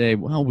to say,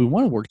 well, we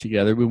want to work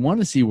together. We want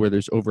to see where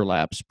there's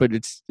overlaps, but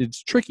it's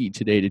tricky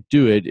today to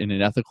do it in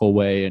an ethical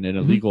way and in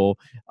a legal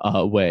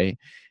way.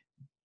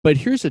 But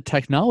here's a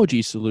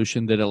technology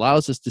solution that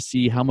allows us to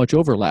see how much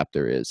overlap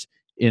there is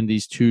in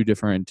these two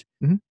different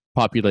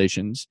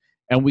populations.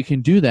 And we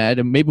can do that.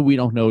 And maybe we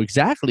don't know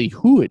exactly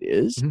who it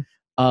is,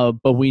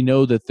 but we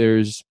know that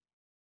there's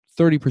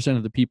 30%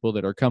 of the people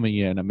that are coming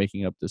in, I'm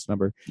making up this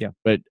number,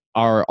 but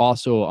are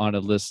also on a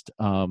list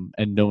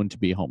and known to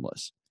be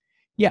homeless.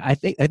 Yeah, I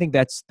think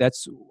that's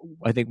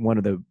one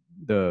of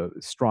the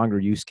stronger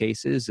use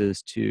cases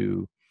is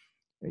to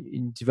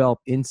develop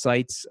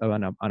insights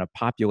on a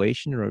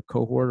population or a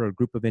cohort or a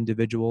group of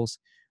individuals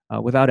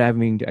without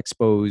having to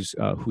expose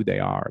who they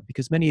are,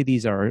 because many of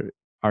these are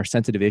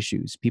sensitive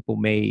issues. People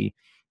may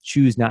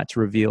choose not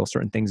to reveal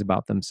certain things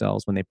about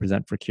themselves when they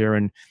present for care,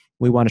 and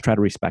we want to try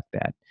to respect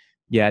that.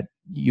 Yet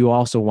you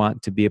also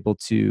want to be able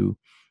to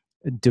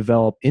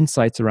develop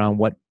insights around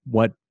what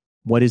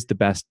is the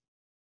best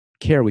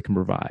care we can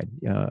provide.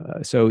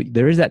 So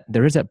there is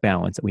that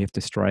balance that we have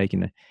to strike,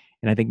 and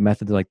I think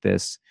methods like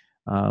this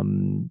are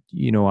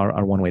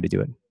one way to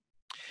do it.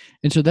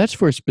 And so that's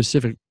for a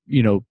specific,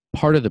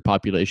 part of the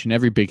population.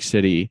 Every big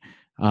city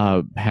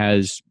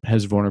has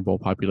vulnerable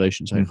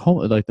populations,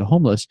 like the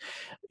homeless.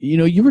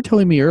 You were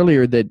telling me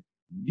earlier that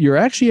you're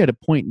actually at a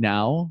point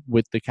now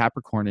with the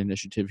Capricorn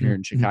Initiative here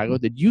in Chicago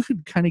that you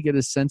could kind of get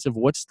a sense of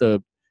what's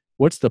the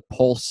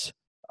pulse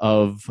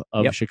of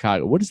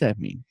Chicago. What does that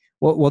mean?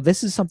 Well,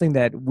 this is something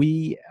that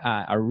we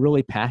are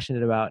really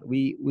passionate about.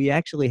 We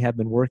actually have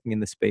been working in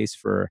the space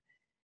for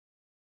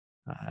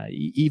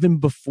even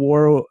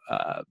before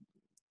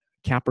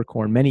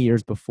Capricorn, many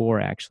years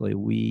before, actually.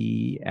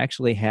 We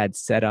actually had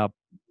set up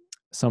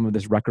some of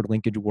this record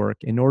linkage work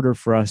in order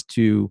for us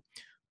to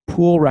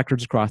pool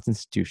records across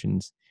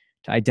institutions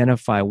to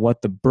identify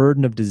what the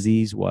burden of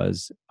disease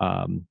was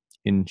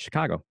in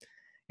Chicago.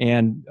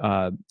 And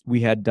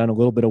we had done a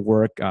little bit of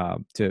work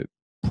to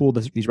pool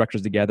these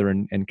records together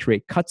and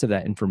create cuts of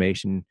that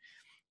information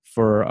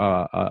for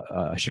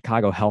a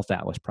Chicago Health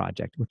Atlas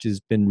project, which has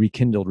been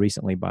rekindled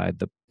recently by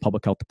the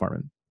Public Health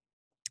Department.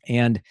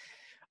 And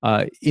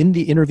in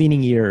the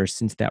intervening years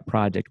since that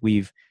project,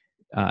 we've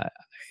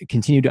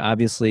continued to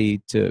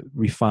obviously to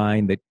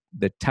refine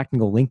the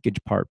technical linkage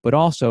part, but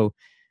also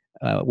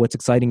what's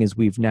exciting is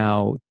we've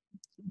now,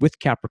 with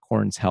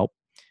Capricorn's help,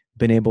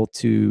 been able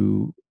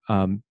to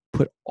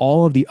put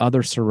all of the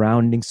other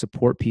surrounding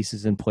support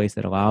pieces in place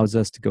that allows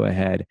us to go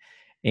ahead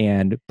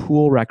and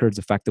pool records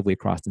effectively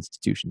across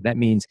institutions. That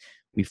means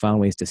we found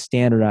ways to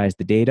standardize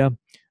the data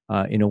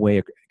in a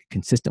way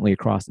consistently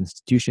across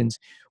institutions.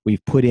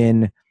 We've put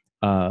in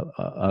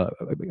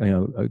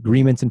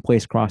agreements in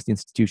place across the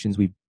institutions.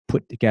 We've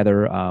put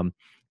together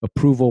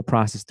approval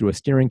process through a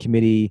steering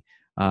committee,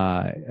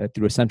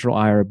 through a central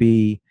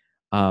IRB.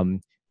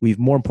 We've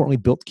more importantly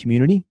built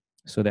community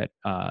so that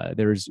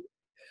there's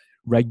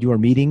regular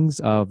meetings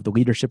of the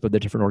leadership of the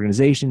different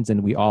organizations,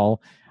 and we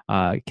all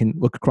can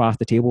look across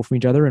the table from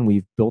each other, and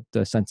we've built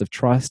a sense of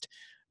trust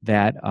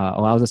that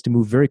allows us to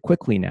move very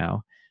quickly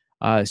now.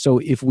 So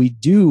if we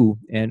do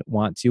and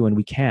want to, and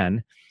we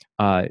can,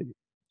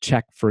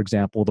 check, for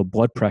example, the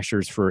blood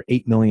pressures for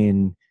 8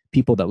 million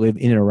people that live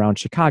in and around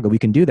Chicago, we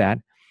can do that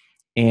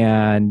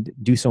and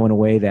do so in a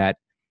way that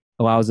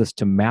allows us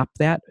to map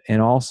that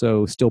and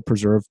also still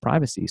preserve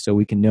privacy. So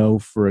we can know,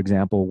 for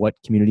example, what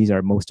communities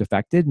are most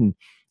affected, and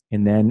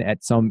then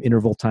at some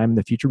interval time in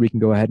the future, we can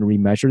go ahead and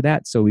remeasure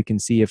that so we can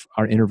see if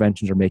our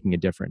interventions are making a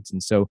difference.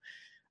 And so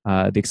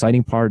the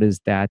exciting part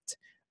is that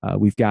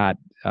we've got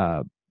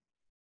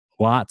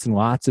lots and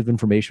lots of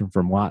information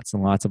from lots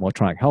and lots of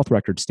electronic health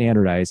records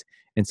standardized.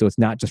 And so it's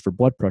not just for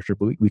blood pressure,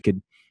 but we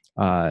could,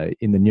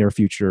 in the near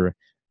future,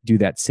 do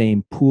that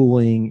same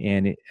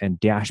pooling and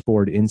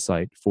dashboard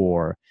insight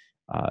for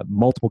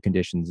multiple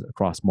conditions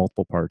across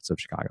multiple parts of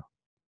Chicago.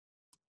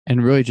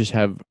 And really just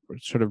have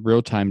sort of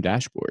real-time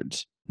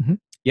dashboards. Mm-hmm.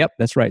 Yep,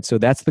 that's right. So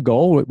that's the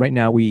goal. Right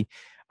now, we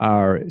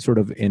are sort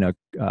of in a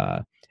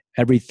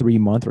every 3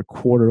 month or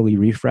quarterly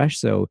refresh.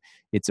 So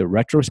it's a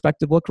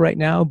retrospective look right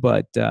now,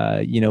 but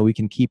we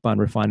can keep on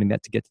refining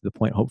that to get to the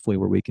point, hopefully,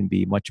 where we can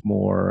be much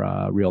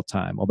more real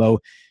time. Although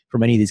for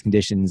many of these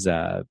conditions,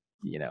 what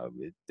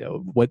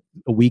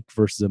a week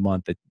versus a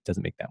month, it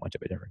doesn't make that much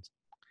of a difference.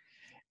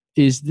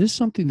 Is this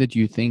something that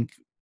you think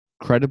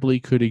credibly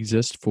could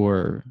exist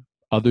for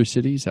other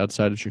cities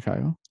outside of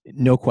Chicago?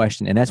 No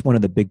question, and that's one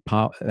of the big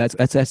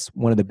that's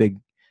one of the big,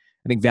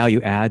 I think,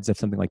 value adds of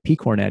something like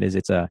PCORnet is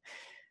it's a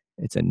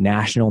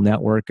national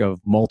network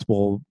of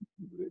multiple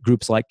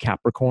groups like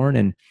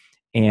Capricorn,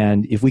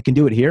 and if we can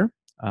do it here,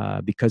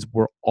 because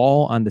we're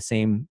all on the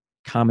same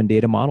common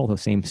data model, the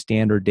same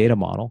standard data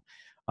model.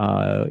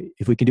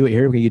 If we can do it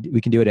here, we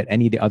can do it at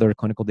any of the other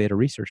clinical data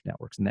research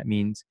networks, and that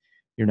means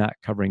you're not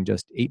covering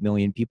just 8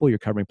 million people; you're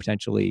covering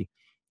potentially,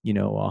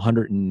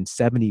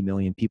 170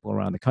 million people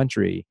around the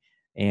country,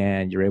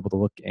 and you're able to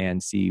look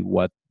and see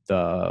what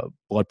the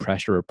blood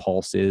pressure or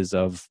pulse is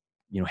of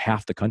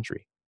half the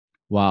country.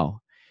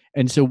 Wow.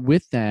 And so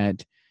with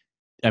that,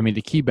 I mean,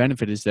 the key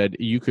benefit is that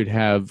you could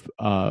have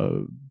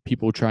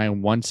people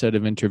trying one set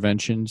of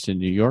interventions in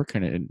New York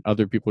and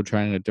other people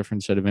trying a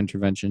different set of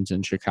interventions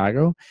in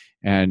Chicago,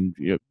 and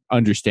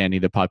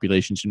understanding the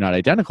populations are not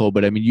identical.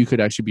 But I mean, you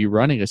could actually be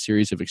running a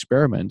series of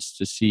experiments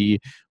to see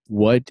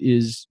what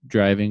is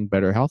driving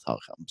better health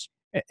outcomes.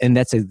 And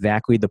that's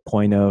exactly the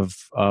point of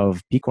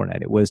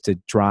PCORnet. It was to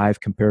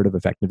drive comparative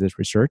effectiveness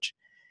research.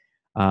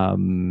 We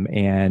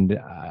knew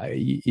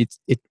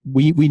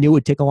it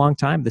would take a long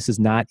time. This is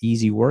not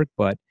easy work,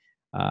 but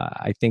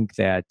I think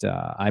that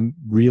I'm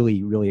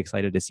really, really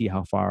excited to see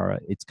how far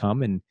it's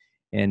come,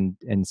 and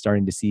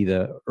starting to see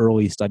the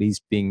early studies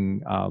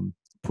being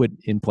put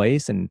in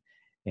place, and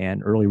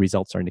early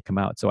results starting to come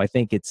out. So I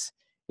think it's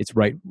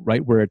right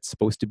where it's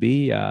supposed to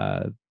be.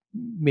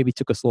 Maybe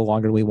took us a little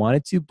longer than we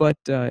wanted to, but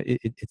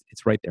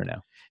it's right there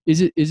now.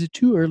 Is it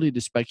too early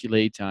to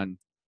speculate on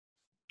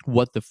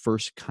what the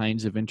first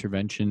kinds of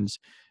interventions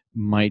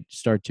might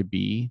start to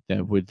be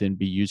that would then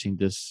be using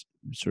this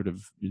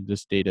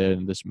data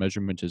and this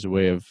measurement as a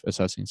way of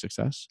assessing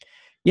success?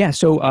 Yeah.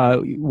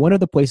 So one of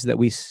the places that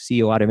we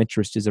see a lot of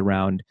interest is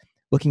around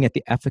looking at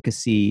the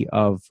efficacy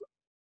of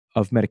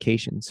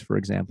medications, for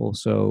example.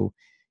 So,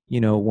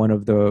 one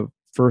of the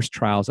first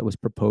trials that was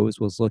proposed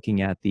was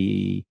looking at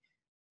the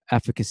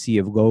efficacy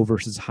of low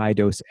versus high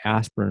dose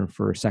aspirin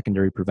for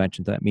secondary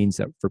prevention. That means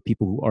that for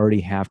people who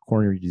already have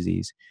coronary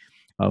disease,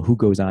 who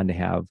goes on to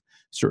have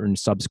certain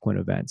subsequent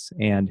events.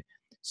 And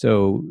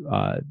so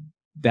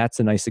that's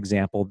a nice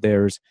example.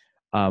 There's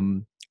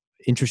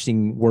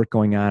interesting work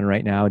going on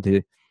right now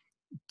to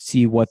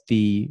see what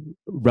the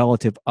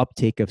relative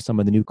uptake of some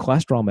of the new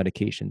cholesterol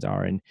medications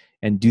are,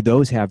 and do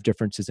those have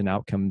differences in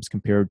outcomes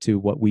compared to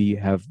what we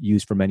have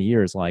used for many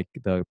years, like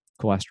the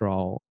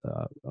cholesterol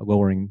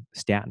lowering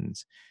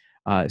statins.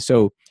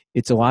 So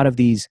it's a lot of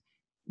these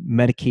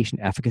medication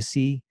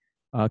efficacy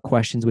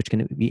questions which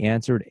can be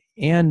answered,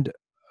 and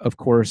of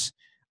course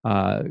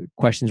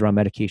questions around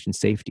medication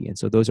safety. And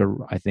so those are,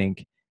 I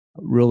think,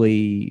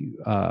 really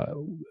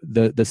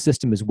the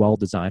system is well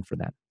designed for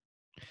that.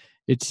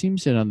 It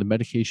seems that on the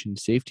medication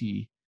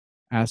safety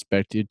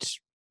aspect, it's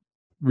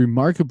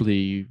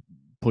remarkably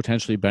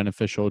potentially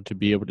beneficial to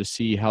be able to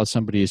see how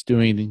somebody is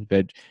doing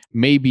that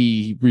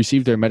maybe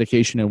received their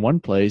medication in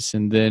one place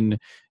and then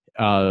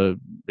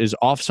is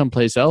off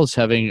someplace else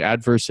having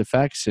adverse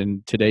effects.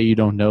 And today you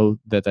don't know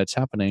that that's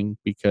happening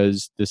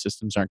because the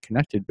systems aren't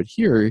connected. But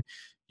here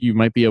you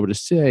might be able to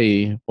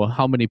say, well,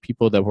 how many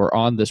people that were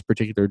on this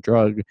particular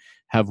drug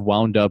have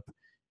wound up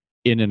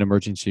in an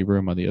emergency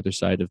room on the other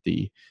side of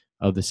the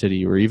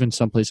city, or even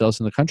someplace else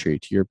in the country,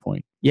 to your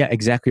point. Yeah,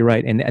 exactly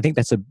right. And I think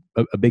that's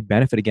a big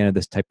benefit, again, of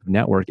this type of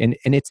network. And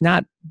it's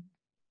not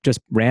just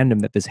random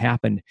that this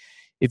happened.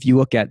 If you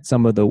look at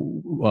some of the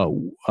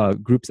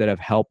groups that have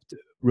helped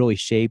really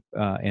shape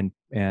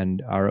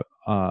and are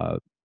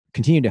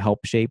continue to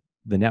help shape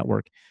the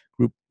network,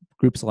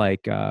 groups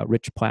like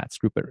Rich Platt's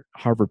group at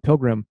Harvard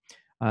Pilgrim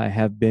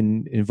have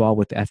been involved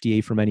with the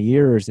FDA for many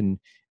years in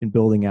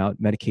building out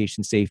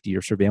medication safety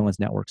or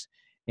surveillance networks.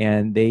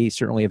 And they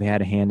certainly have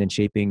had a hand in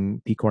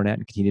shaping PCORnet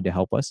and continue to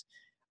help us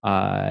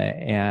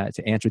and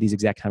to answer these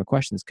exact kind of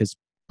questions. Because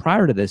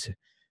prior to this,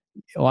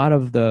 a lot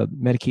of the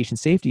medication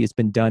safety has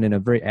been done in a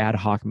very ad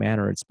hoc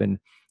manner. It's been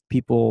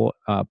people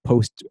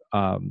post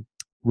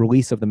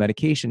release of the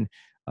medication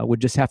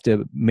would just have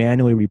to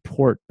manually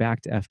report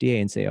back to FDA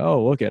and say,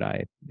 "Oh, look at,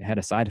 I had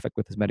a side effect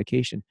with this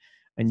medication,"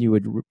 and you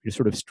would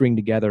sort of string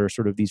together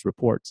sort of these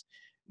reports.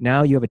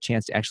 Now you have a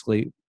chance to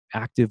actually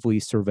actively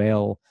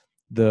surveil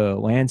the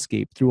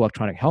landscape through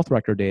electronic health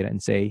record data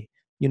and say,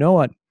 you know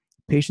what,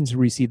 patients who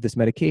receive this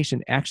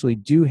medication actually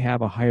do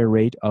have a higher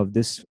rate of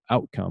this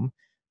outcome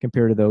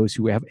compared to those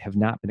who have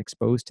not been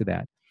exposed to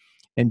that.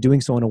 And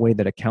doing so in a way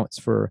that accounts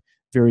for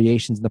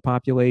variations in the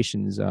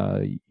populations,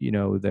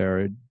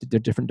 their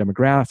different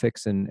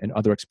demographics and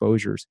other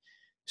exposures.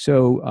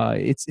 So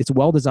it's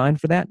well designed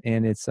for that,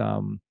 and it's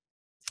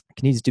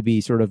needs to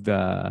be sort of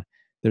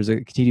there's a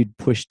continued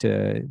push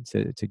to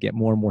get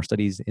more and more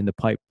studies in the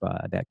pipe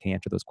that can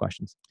answer those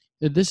questions.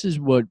 This is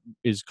what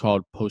is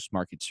called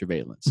post-market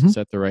surveillance. Mm-hmm. Is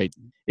that the right?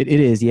 It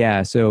is,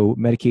 yeah. So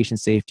medication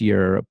safety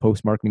or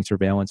post-marketing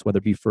surveillance, whether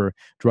it be for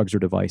drugs or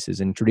devices,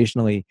 and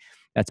traditionally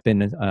that's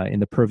been in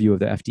the purview of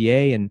the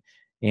FDA,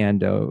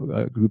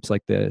 and groups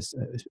like the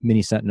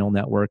Mini Sentinel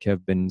Network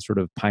have been sort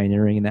of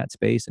pioneering in that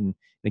space. And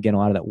again, a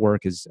lot of that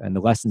work is, and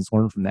the lessons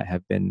learned from that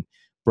have been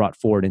brought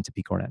forward into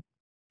pCoreNet.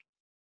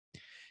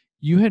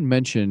 You had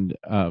mentioned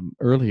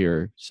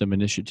earlier some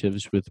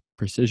initiatives with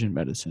precision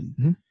medicine.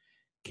 Mm-hmm.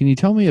 Can you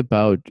tell me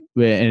about,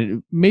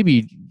 and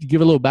maybe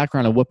give a little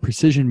background on what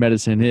precision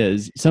medicine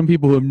is? Some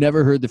people who have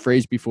never heard the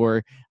phrase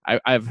before,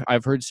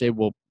 I've heard say,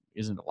 well,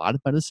 isn't a lot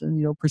of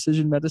medicine,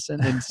 precision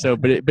medicine? And so,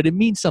 but it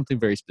means something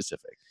very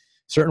specific.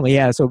 Certainly,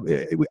 yeah. So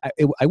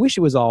I wish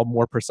it was all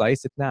more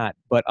precise. It's not,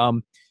 but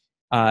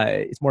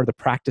it's more the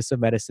practice of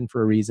medicine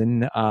for a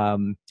reason.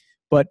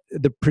 But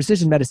the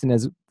precision medicine,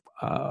 as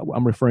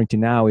I'm referring to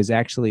now, is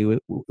actually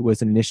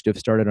was an initiative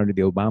started under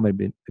the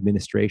Obama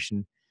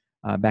administration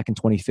back in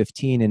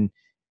 2015,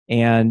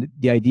 and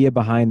the idea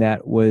behind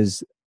that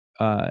was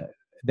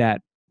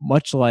that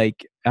much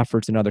like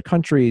efforts in other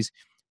countries,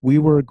 we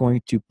were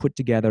going to put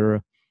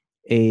together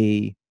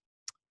an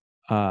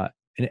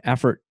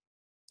effort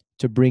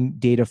to bring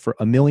data for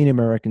 1 million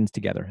Americans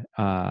together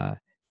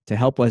to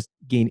help us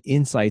gain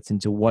insights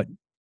into what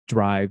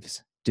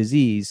drives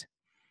disease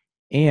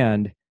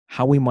and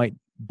how we might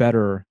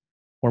better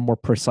or more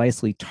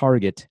precisely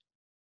target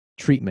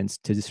treatments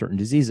to certain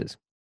diseases.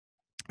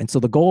 And so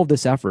the goal of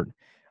this effort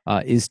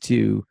is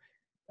to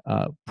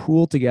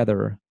pool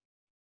together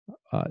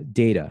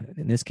data,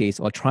 in this case,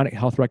 electronic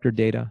health record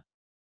data,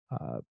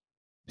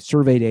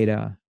 survey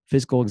data,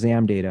 physical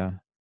exam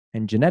data,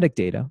 and genetic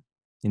data,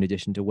 in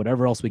addition to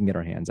whatever else we can get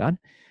our hands on,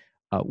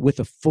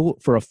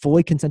 for a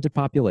fully consented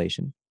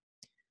population,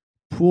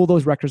 pool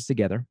those records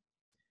together,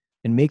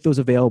 and make those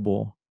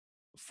available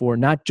for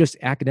not just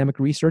academic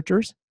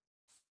researchers,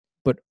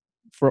 but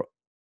for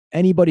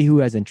anybody who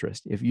has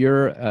interest. If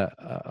you're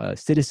a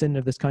citizen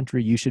of this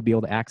country, you should be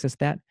able to access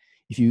that.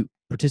 If you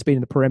participate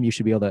in the program, you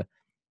should be able to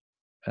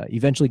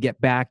eventually get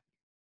back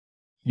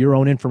your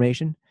own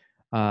information.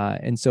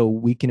 And so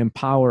we can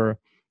empower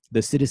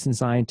the citizen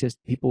scientists,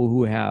 people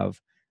who have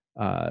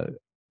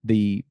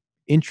the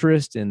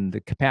interest and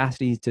the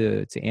capacity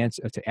to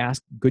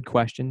ask good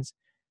questions,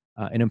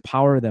 and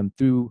empower them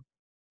through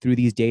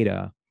these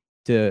data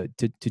to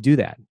do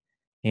that.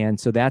 And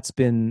so that's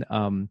been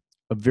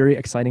a very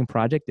exciting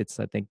project. It's,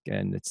 I think,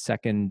 in its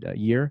second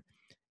year,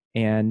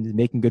 and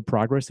making good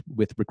progress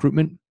with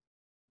recruitment.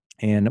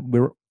 And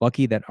we're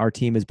lucky that our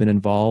team has been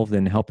involved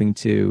in helping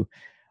to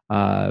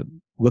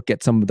look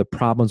at some of the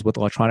problems with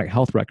electronic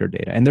health record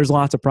data. And there's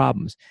lots of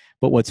problems,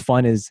 but what's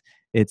fun is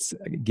it's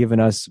given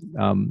us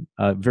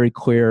a very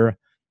clear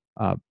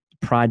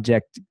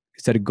project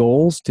set of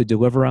goals to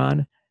deliver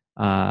on,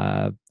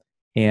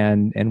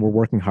 and we're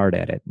working hard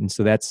at it. And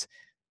so that's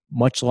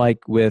much like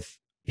with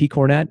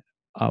pCoreNet.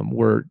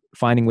 We're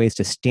finding ways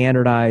to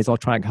standardize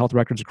electronic health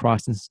records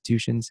across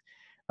institutions,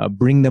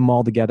 bring them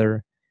all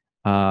together,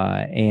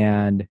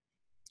 and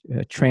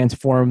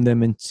transform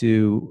them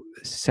into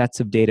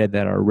sets of data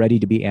that are ready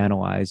to be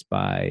analyzed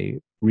by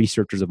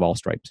researchers of all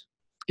stripes.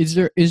 Is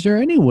there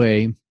any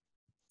way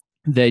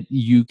that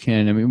you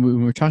can, I mean, we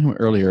were talking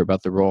earlier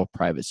about the role of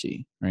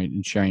privacy, right,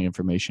 and sharing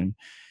information.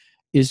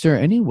 Is there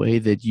any way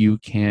that you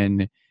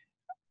can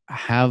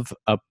have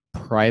a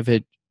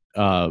private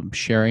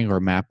sharing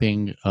or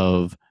mapping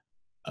of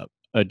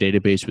a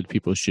database with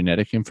people's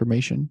genetic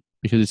information?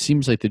 Because it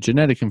seems like the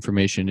genetic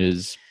information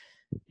is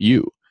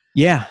you.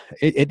 Yeah,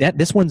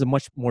 this one's a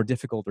much more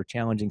difficult or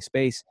challenging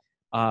space.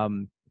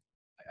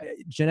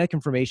 Genetic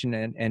information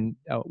and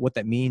what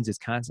that means is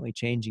constantly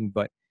changing,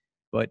 but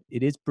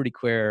it is pretty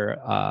clear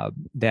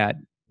that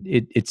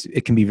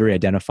it can be very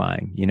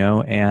identifying,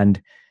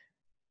 and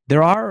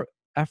there are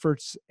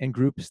efforts and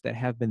groups that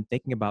have been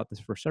thinking about this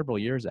for several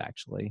years,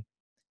 actually.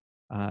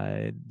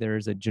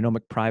 There's a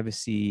genomic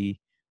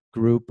privacy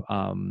group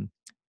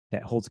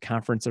that holds a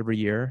conference every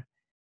year.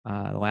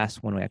 The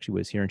last one actually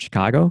was here in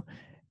Chicago.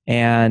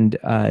 And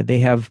they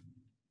have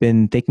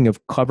been thinking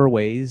of clever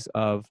ways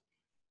of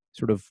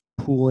sort of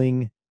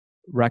pooling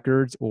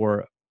records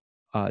or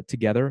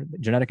together,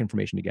 genetic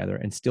information together,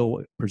 and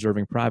still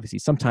preserving privacy.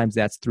 Sometimes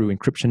that's through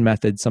encryption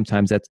methods.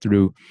 Sometimes that's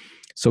through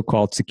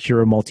so-called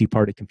secure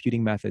multi-party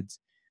computing methods.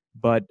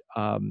 But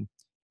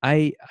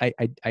I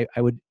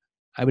would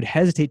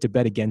hesitate to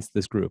bet against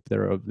this group.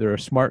 They're a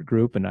smart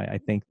group, and I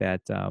think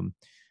that from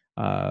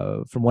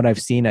what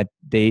I've seen,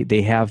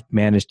 they have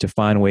managed to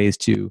find ways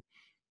to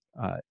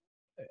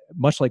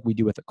much like we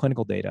do with the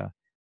clinical data,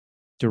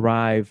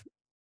 derive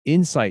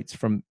insights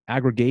from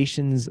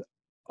aggregations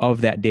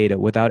of that data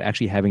without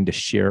actually having to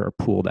share or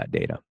pool that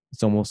data.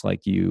 It's almost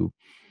like you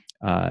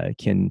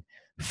can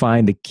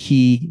find the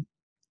key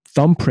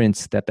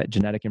thumbprints that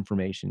genetic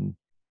information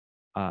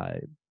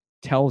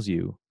tells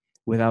you,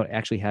 without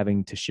actually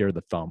having to share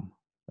the thumb.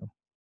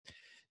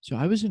 So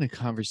I was in a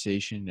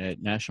conversation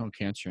at National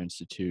Cancer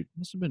Institute.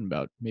 This has been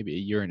about maybe a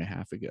year and a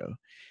half ago,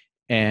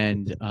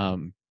 and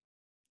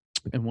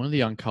one of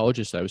the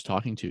oncologists I was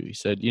talking to, he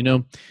said,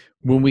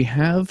 when we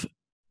have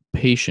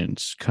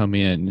patients come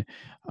in,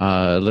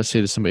 let's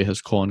say that somebody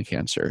has colon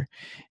cancer,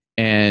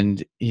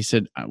 and he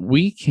said,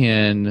 we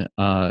can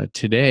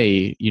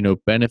today,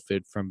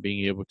 benefit from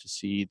being able to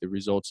see the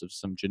results of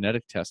some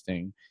genetic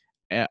testing,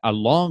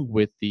 along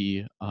with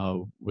the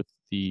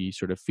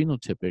sort of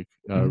phenotypic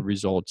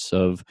results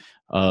of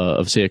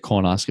say a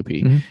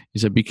colonoscopy. He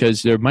said,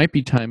 because there might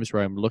be times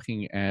where I'm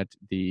looking at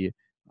the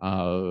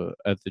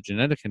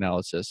genetic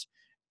analysis,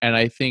 and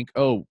I think,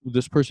 oh,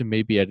 this person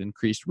may be at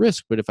increased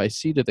risk, but if I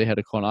see that they had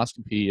a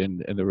colonoscopy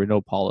and there were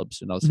no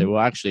polyps, and I'll say,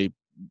 well, actually,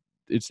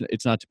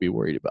 it's not to be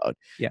worried about.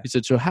 Yeah. He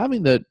said, so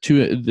having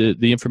the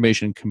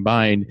information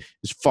combined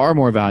is far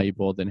more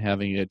valuable than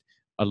having it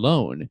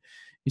alone.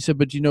 He said,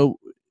 but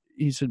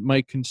he said,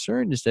 my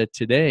concern is that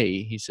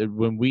today, he said,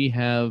 when we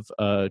have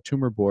a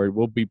tumor board,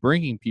 we'll be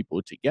bringing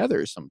people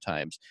together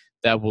sometimes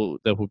that will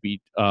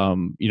be,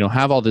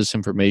 have all this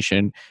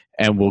information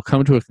and will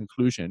come to a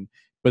conclusion,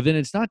 but then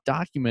it's not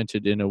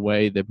documented in a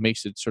way that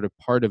makes it sort of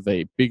part of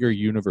a bigger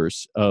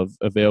universe of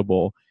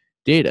available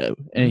data.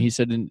 And he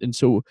said, and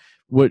so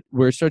where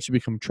it starts to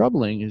become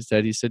troubling is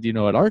that he said,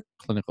 at our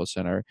clinical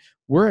center,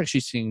 we're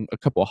actually seeing a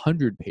couple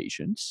hundred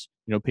patients.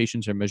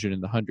 Patients are measured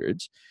in the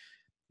hundreds.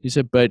 He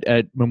said, but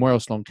at Memorial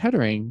Sloan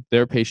Kettering,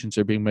 their patients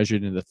are being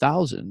measured in the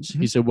thousands.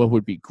 He said, what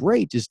would be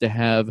great is to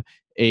have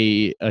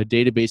a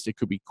database that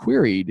could be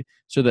queried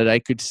so that I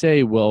could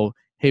say, well,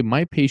 hey,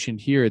 my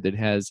patient here that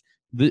has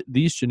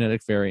these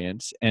genetic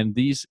variants and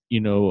these,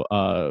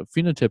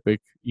 phenotypic,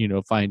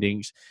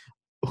 findings,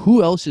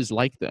 who else is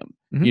like them,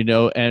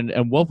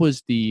 and what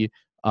was the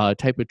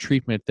type of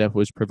treatment that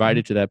was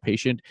provided to that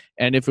patient,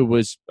 and if it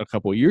was a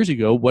couple of years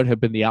ago, what have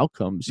been the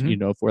outcomes,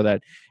 for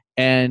that,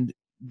 and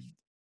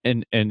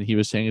he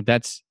was saying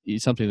that's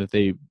something that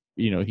they,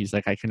 he's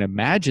like, I can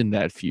imagine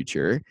that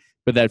future,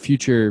 but that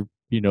future,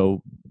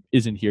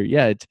 isn't here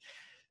yet.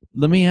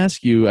 Let me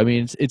ask you, I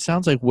mean, it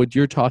sounds like what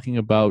you're talking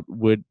about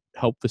would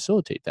help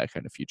facilitate that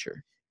kind of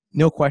future.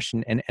 No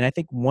question, and I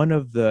think one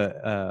of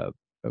the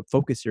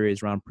focus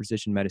areas around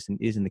precision medicine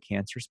is in the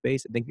cancer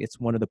space. I think it's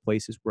one of the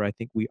places where I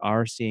think we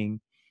are seeing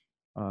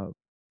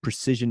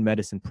precision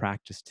medicine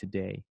practice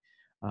today.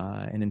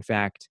 And in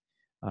fact,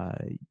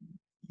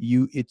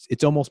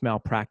 it's almost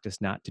malpractice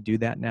not to do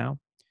that now,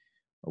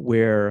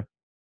 where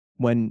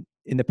when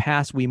in the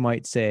past we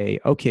might say,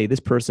 okay, we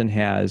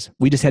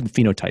just had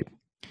the phenotype.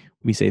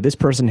 We say this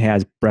person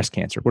has breast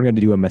cancer. We're going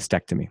to do a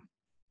mastectomy.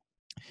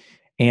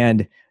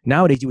 And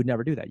nowadays you would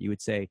never do that. You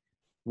would say,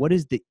 what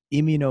is the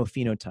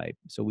immunophenotype?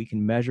 So we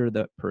can measure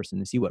the person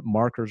and see what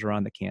markers are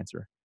on the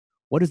cancer.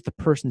 What is the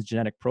person's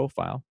genetic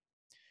profile?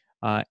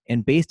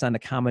 And based on the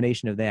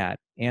combination of that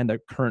and the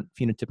current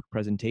phenotypic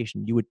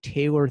presentation, you would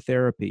tailor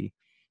therapy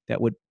that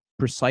would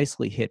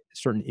precisely hit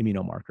certain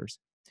immunomarkers.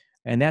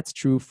 And that's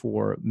true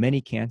for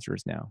many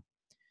cancers now.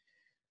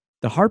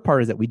 The hard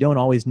part is that we don't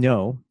always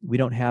know. We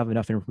don't have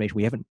enough information.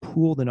 We haven't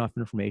pooled enough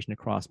information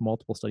across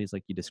multiple studies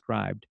like you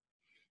described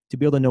to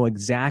be able to know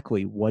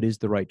exactly what is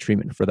the right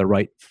treatment for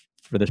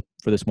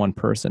this one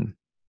person.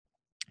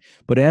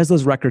 But as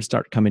those records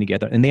start coming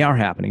together, and they are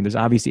happening, there's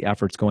obviously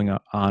efforts going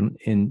on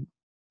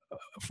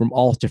from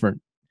all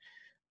different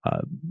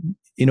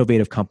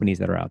innovative companies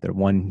that are out there.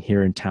 One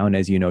here in town,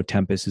 as you know,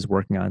 Tempus is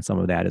working on some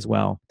of that as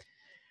well.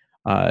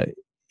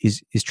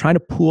 Is trying to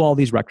pool all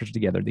these records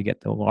together to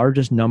get the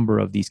largest number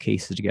of these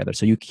cases together,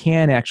 so you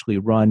can actually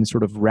run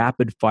sort of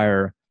rapid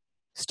fire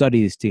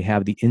studies to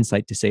have the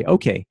insight to say,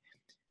 okay,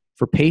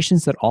 for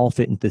patients that all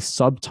fit into this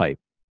subtype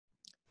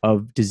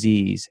of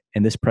disease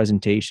and this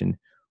presentation,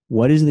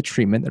 what is the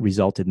treatment that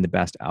resulted in the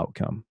best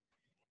outcome?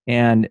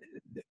 And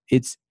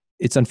it's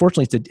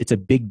unfortunately, it's a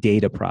big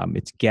data problem.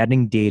 It's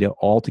getting data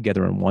all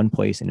together in one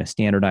place in a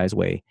standardized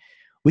way.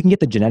 We can get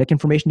the genetic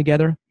information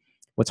together.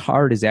 What's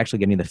hard is actually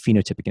getting the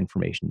phenotypic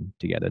information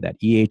together, that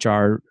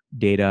EHR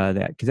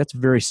data, because that's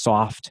very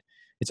soft.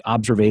 It's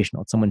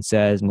observational. Someone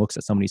says and looks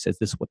at somebody, says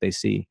this is what they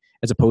see,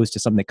 as opposed to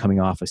something coming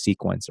off a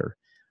sequencer,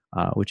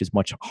 which is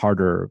much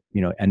harder,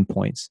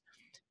 endpoints.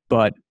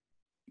 But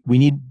we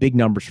need big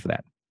numbers for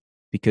that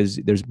because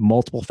there's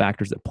multiple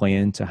factors that play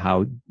into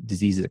how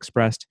disease is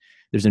expressed.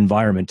 There's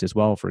environment as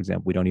well, for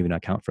example. We don't even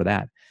account for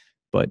that.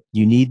 But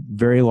you need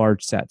very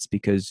large sets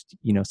because,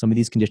 some of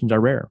these conditions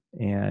are rare.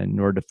 And in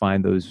order to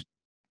find those,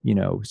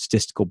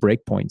 statistical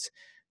breakpoints,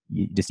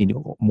 you just need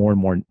more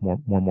and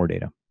more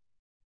data.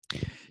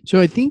 So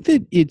I think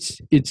that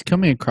it's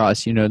coming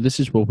across, this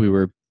is what we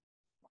were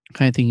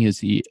kind of thinking is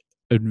the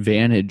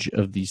advantage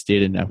of these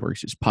data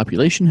networks is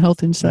population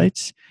health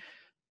insights,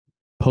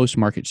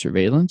 post-market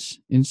surveillance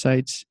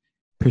insights,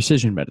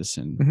 precision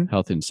medicine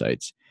health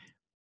insights.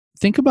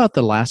 Think about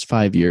the last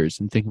 5 years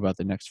and think about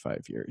the next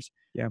 5 years.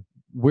 Yeah.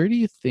 Where do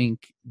you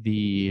think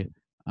the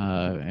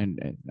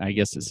and I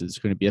guess this is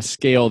going to be a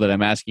scale that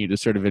I'm asking you to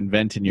sort of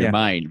invent in your Yeah.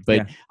 mind.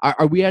 But Yeah.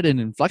 are we at an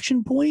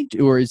inflection point,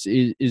 or is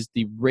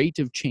the rate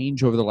of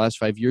change over the last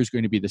 5 years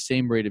going to be the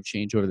same rate of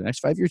change over the next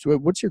 5 years?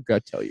 What's your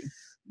gut tell you?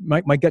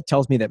 My gut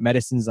tells me that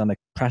medicine's on the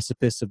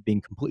precipice of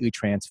being completely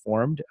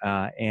transformed,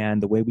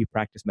 and the way we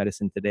practice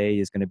medicine today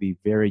is going to be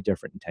very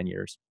different in 10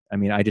 years. I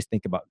mean, I just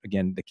think about,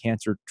 again, the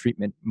cancer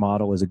treatment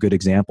model is a good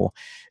example.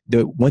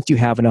 Once you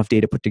have enough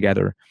data put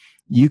together,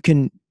 you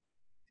can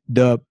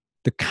the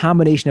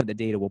combination of the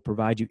data will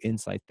provide you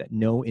insight that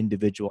no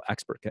individual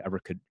expert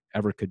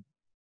could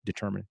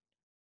determine.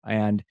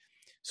 And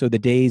so the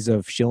days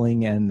of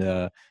shilling and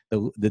the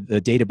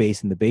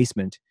database in the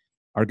basement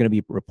are going to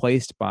be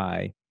replaced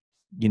by,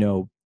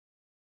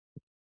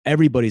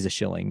 everybody's a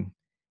shilling.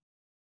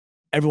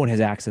 Everyone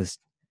has access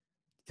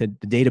to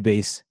the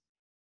database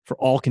for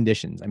all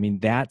conditions. I mean,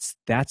 that's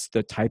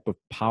the type of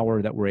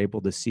power that we're able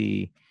to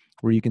see,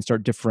 where you can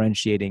start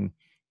differentiating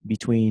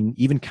between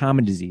even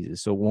common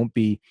diseases. So it won't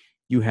be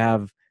you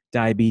have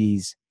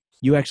diabetes,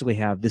 you actually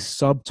have this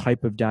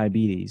subtype of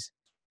diabetes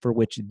for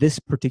which this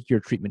particular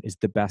treatment is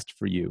the best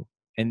for you.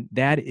 And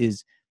that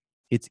is,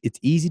 it's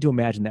easy to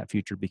imagine that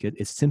future, because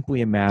it's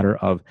simply a matter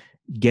of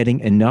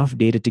getting enough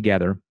data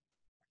together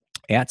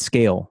at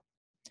scale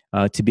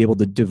to be able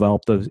to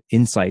develop those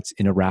insights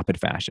in a rapid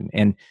fashion.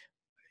 And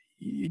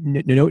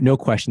no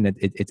question that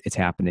it's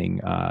happening.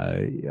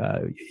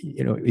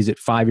 Is it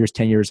 5 years,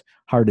 10 years?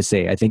 Hard to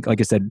say. I think,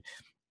 like I said,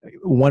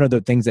 one of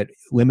the things that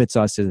limits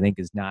us, I think,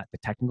 is not the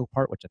technical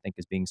part, which I think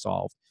is being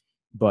solved,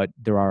 but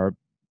there are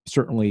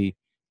certainly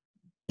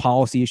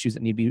policy issues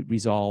that need to be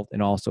resolved,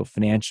 and also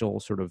financial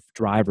sort of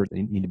drivers that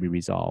need to be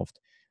resolved.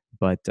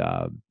 But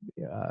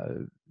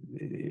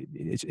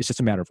it's just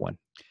a matter of when.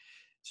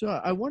 So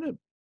I want to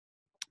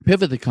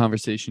pivot the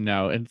conversation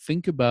now and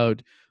think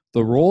about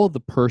the role of the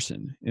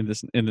person in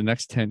the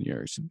next 10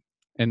 years.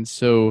 And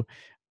so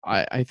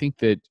I think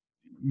that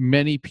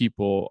many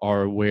people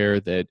are aware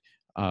that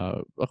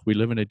look, we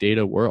live in a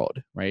data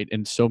world, right?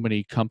 And so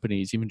many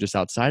companies, even just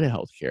outside of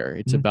healthcare,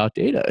 it's about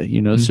data,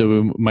 So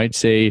we might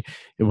say,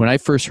 when I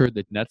first heard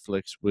that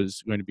Netflix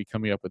was going to be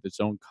coming up with its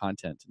own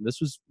content, and this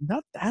was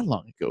not that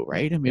long ago,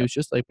 right? I mean, it was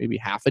just like maybe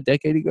half a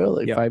decade ago,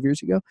 like 5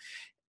 years ago.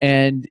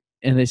 And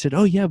they said,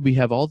 oh, yeah, we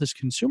have all this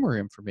consumer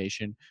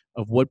information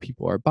of what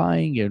people are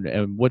buying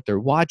and what they're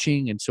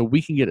watching. And so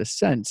we can get a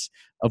sense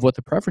of what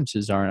the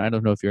preferences are. And I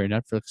don't know if you're a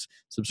Netflix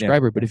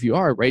subscriber, but if you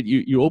are, right,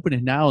 you open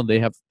it now and they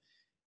have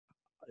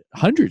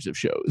hundreds of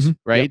shows,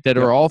 right, that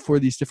are all for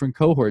these different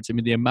cohorts. I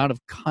mean, the amount of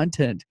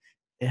content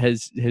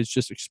has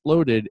just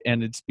exploded,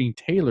 and it's being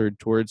tailored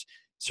towards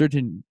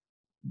certain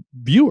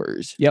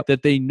viewers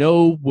that they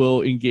know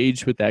will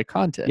engage with that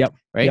content,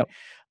 right?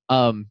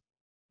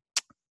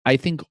 I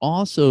think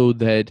also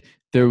that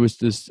there was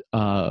this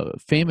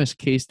famous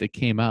case that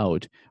came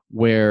out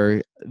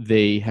where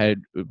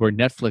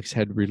Netflix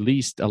had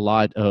released a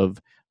lot of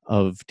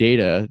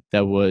data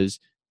that was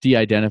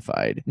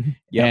de-identified.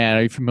 And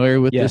are you familiar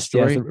with this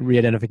story? Yes, the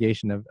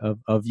re-identification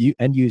of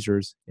end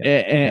users.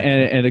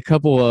 And a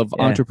couple of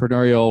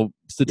entrepreneurial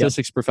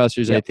statistics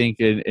professors, I think,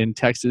 in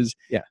Texas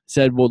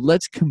said, well,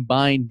 let's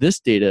combine this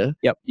data,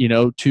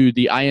 to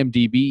the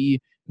IMDb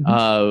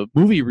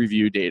movie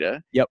review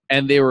data.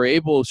 And they were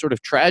able, sort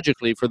of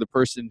tragically for the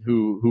person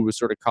who was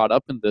sort of caught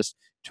up in this,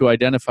 to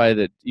identify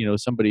that,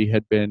 somebody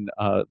had been,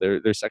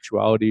 their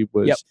sexuality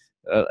was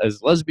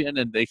as lesbian,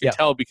 and they could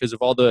tell because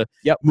of all the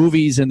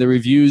movies and the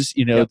reviews,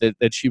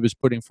 that she was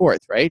putting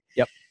forth, right?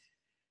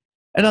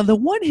 And on the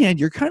one hand,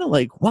 you're kind of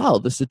like, wow,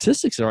 the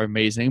statistics are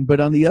amazing, but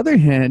on the other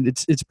hand,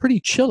 it's pretty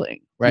chilling,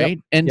 right?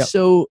 And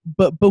so,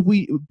 but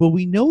we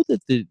know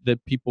that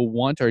people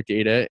want our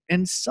data,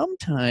 and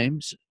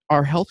sometimes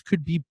our health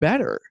could be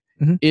better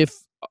if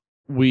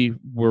we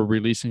were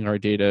releasing our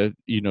data,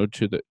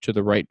 to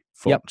the right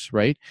folks,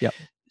 right?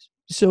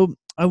 So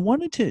I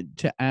wanted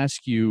to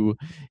ask you,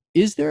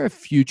 is there a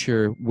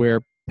future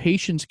where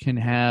patients can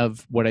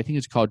have what I think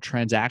is called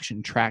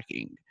transaction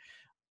tracking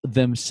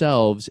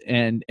themselves,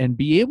 and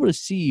be able to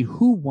see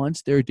who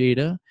wants their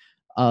data,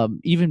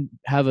 even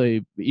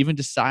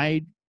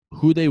decide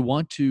who they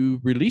want to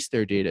release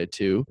their data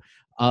to,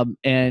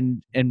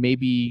 and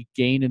maybe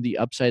gain in the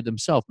upside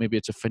themselves? Maybe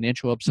it's a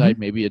financial upside,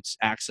 maybe it's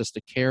access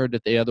to care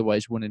that they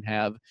otherwise wouldn't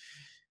have.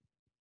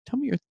 Tell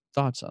me your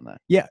thoughts on that.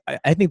 Yeah,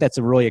 I think that's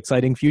a really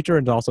exciting future,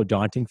 and also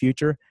daunting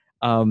future.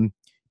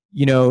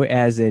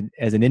 As an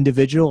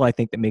individual, I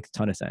think that makes a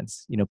ton of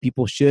sense.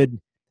 People should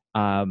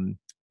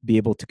be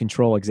able to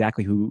control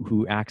exactly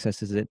who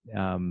accesses it.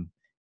 And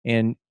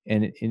in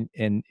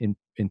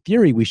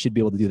theory, we should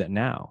be able to do that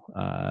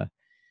now.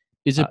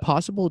 Is it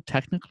possible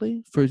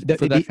technically for that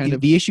kind of?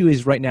 The issue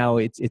is right now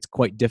it's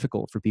quite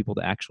difficult for people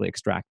to actually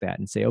extract that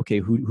and say, okay,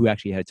 who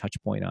actually had a touch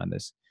point on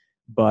this?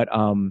 But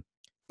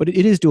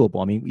it is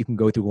doable. I mean, you can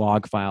go through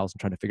log files and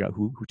try to figure out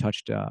who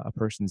touched a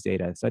person's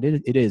data. So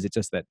it is. It's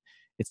just that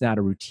it's not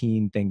a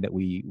routine thing that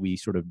we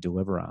sort of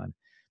deliver on.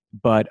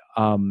 But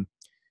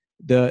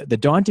the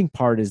daunting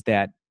part is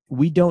that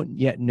we don't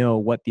yet know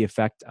what the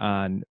effect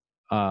on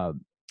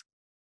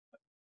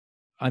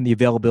on the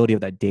availability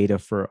of that data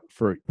for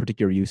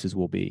particular uses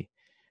will be.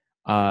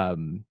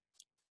 And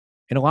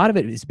a lot of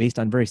it is based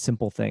on very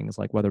simple things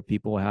like whether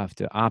people have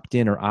to opt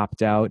in or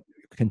opt out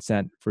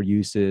consent for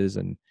uses.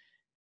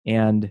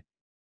 And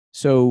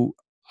so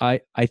I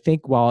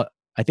think while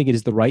I think it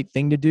is the right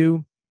thing to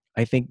do,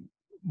 I think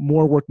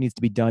more work needs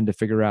to be done to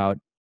figure out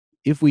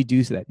if we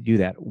do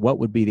that, what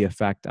would be the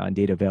effect on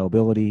data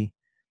availability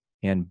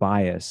and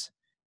bias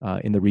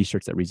in the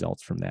research that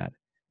results from that.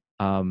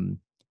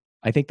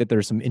 I think that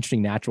there's some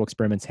interesting natural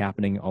experiments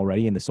happening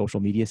already in the social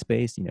media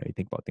space. You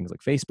think about things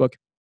like Facebook.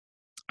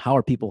 How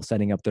are people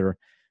setting up their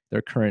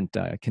current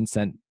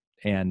consent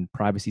and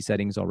privacy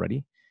settings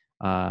already?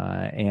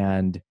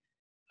 And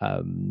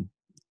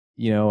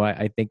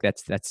I think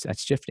that's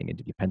shifting.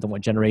 It depends on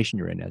what generation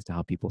you're in as to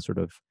how people sort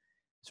of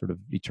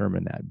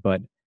determine that.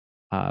 But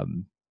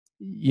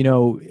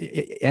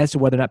as to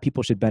whether or not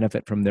people should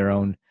benefit from their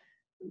own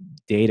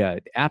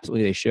data,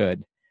 absolutely they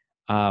should.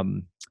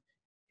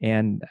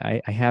 And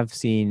I have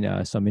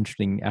seen some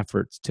interesting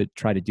efforts to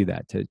try to do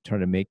that, to try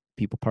to make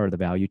people part of the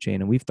value chain.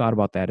 And we've thought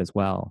about that as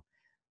well.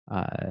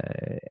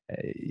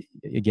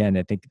 Again,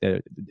 I think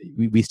that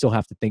we still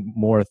have to think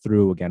more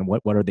through, again,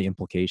 what are the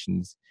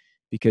implications?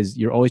 Because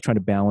you're always trying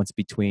to balance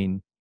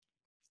between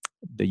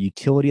the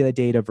utility of the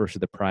data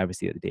versus the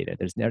privacy of the data.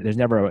 There's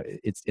never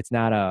it's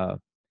not a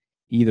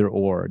either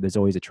or. There's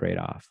always a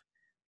trade-off.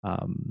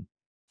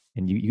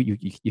 And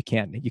you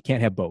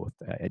can't have both.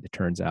 It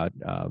turns out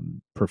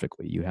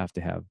perfectly. You have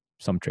to have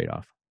some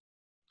trade-off.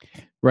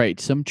 Right,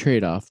 some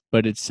trade-off.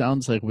 But it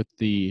sounds like at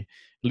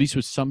least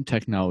with some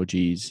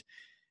technologies,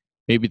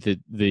 maybe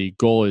the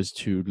goal is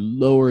to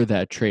lower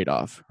that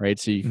trade-off, right?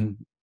 So you can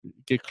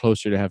get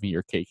closer to having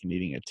your cake and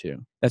eating it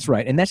too. That's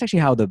right, and that's actually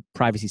how the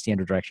privacy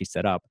standards are actually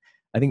set up.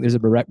 I think there's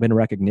been a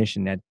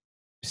recognition that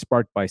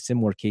sparked by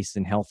similar cases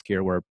in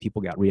healthcare where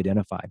people got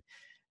re-identified,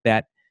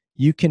 that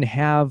you can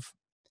have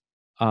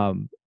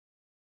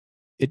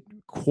it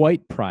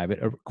quite private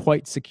or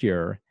quite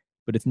secure,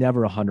 but it's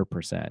never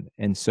 100%.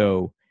 And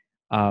so,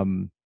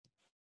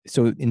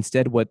 so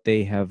instead, what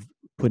they have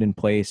put in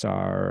place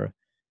are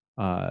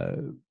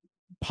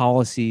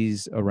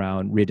policies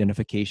around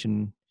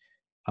re-identification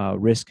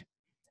risk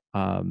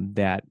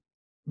that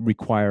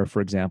require,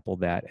 for example,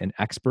 that an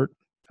expert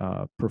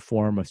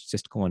perform a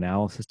statistical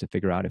analysis to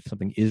figure out if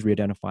something is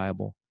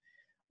re-identifiable.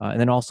 And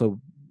then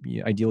also,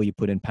 ideally, you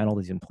put in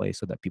penalties in place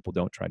so that people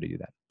don't try to do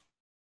that.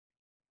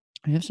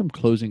 I have some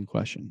closing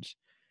questions.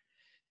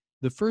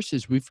 The first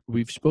is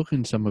we've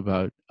spoken some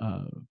about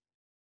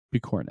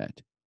BCORnet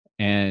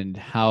and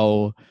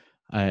how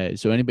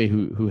so anybody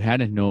who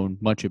hadn't known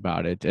much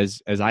about it,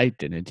 as I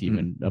didn't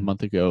even a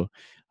month ago,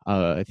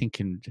 I think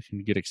can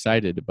get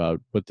excited about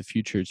what the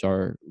futures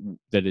are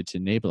that it's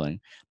enabling.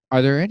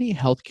 Are there any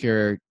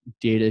healthcare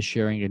data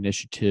sharing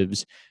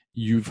initiatives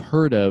you've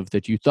heard of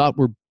that you thought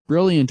were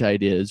brilliant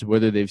ideas,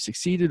 whether they've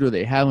succeeded or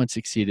they haven't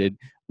succeeded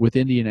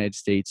within the United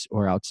States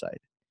or outside?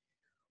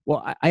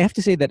 Well, I have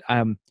to say that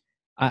I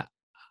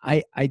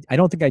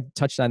don't think I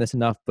touched on this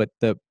enough, but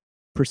the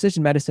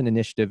precision medicine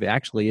initiative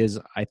actually is,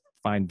 I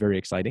find, very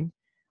exciting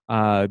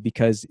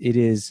because it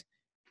is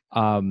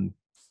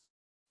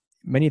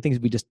many things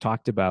we just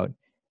talked about.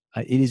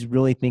 It is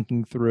really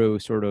thinking through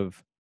sort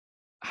of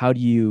how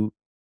do you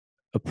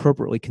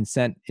appropriately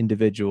consent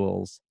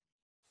individuals,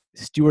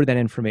 steward that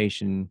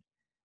information,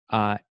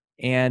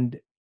 and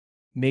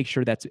make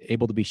sure that's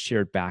able to be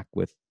shared back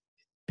with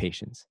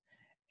patients.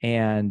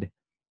 And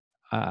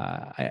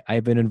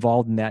I've been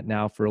involved in that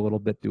now for a little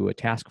bit through a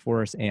task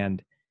force,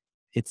 and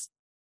it's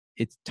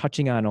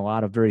touching on a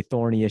lot of very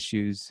thorny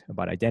issues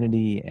about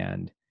identity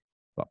and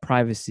about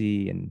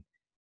privacy and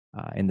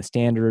the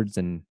standards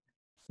and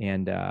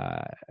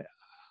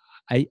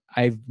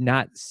I've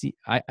not seen.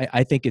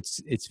 I think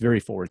it's very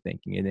forward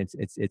thinking, and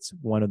it's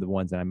one of the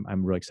ones that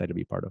I'm really excited to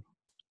be part of.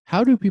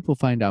 How do people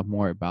find out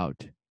more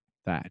about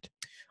that?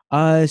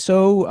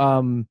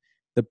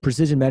 The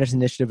Precision Medicine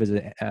Initiative is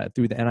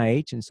through the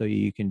NIH, and so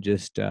you can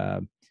just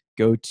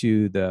go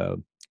to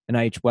the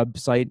NIH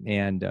website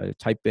and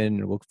type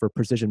in and look for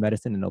precision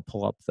medicine, and it'll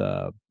pull up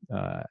the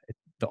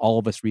All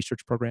of Us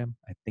research program.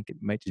 I think it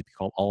might just be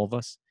called All of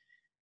Us.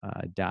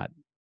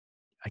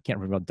 I can't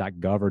remember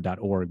 .gov or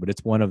 .org, but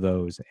it's one of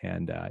those,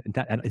 and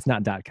it's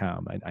not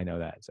 .com. I know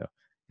that. So,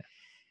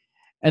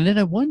 and then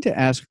I wanted to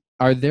ask: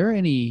 are there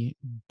any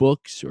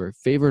books or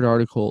favorite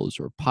articles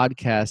or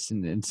podcasts,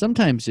 and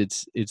sometimes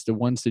it's the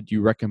ones that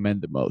you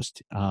recommend the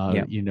most,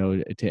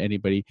 to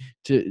anybody,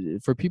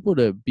 for people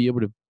to be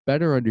able to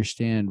better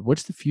understand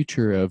what's the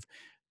future of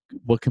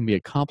what can be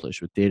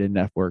accomplished with data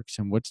networks,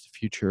 and what's the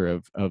future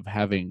of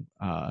having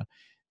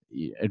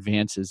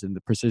advances in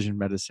the precision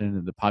medicine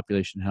and the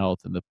population health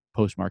and the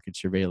post-market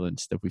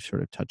surveillance that we've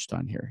sort of touched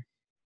on here?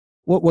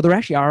 Well, there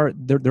actually are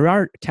there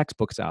are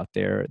textbooks out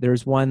there.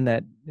 There's one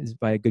that is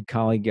by a good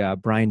colleague,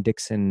 Brian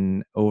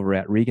Dixon, over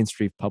at Regan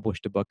Street,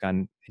 published a book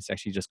on. It's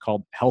actually just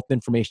called Health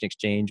Information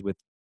Exchange with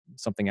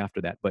something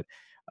after that, but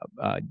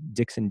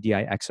Dixon,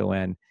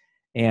 Dixon,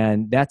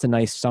 and that's a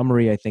nice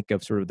summary, I think,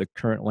 of sort of the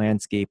current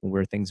landscape and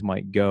where things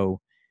might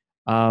go.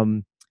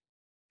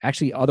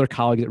 actually, other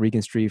colleagues at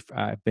Regan Street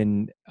have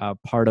been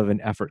part of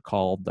an effort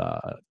called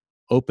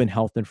Open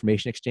Health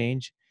Information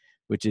Exchange,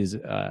 which is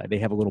they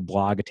have a little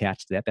blog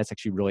attached to that. That's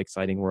actually really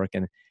exciting work,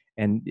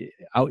 and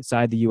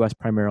outside the U.S.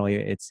 primarily,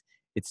 it's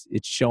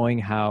showing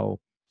how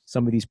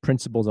some of these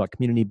principles about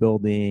community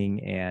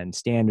building and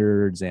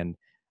standards and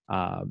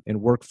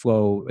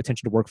workflow,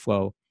 attention to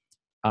workflow,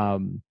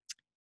 um,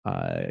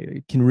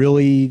 can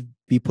really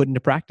be put into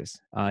practice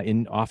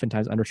in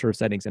oftentimes underserved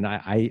settings. And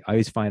I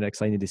always find it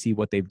exciting to see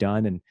what they've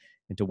done and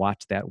to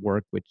watch that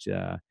work, which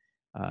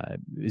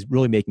is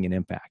really making an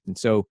impact. And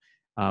so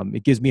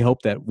it gives me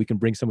hope that we can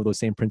bring some of those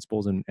same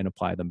principles and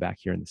apply them back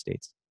here in the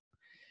States.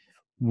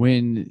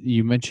 When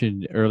you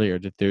mentioned earlier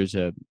that there's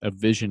a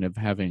vision of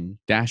having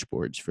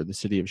dashboards for the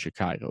city of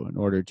Chicago in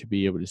order to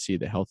be able to see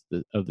the health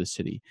of the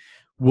city,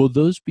 will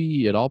those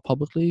be at all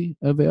publicly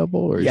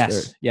available? Or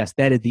yes,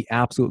 that is the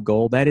absolute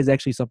goal. That is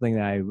actually something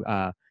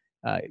that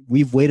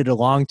we've waited a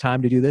long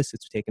time to do this.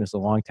 It's taken us a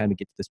long time to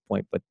get to this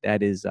point, but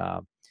that is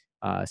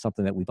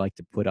something that we'd like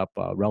to put up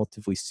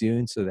relatively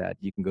soon, so that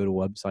you can go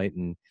to a website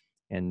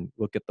and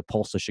look at the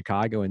pulse of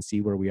Chicago and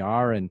see where we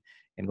are, and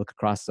look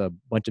across a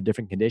bunch of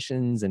different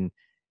conditions, and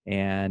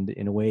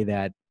in a way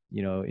that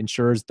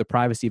ensures the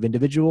privacy of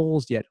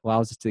individuals, yet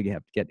allows us to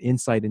get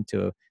insight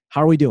into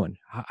how are we doing,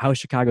 how is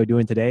Chicago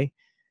doing today,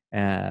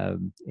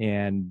 and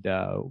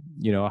how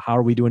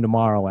are we doing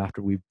tomorrow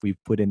after we've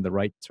put in the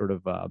right sort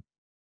of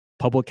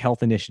public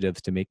health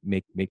initiatives to make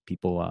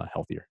people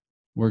healthier.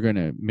 We're going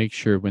to make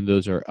sure when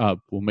those are up,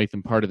 we'll make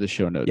them part of the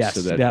show notes. Yes,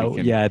 so that we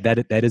can... yeah,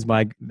 that is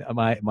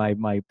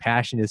my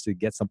passion, is to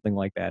get something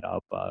like that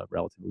up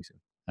relatively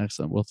soon.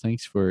 Excellent. Well,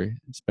 thanks for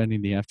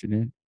spending the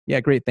afternoon. Yeah,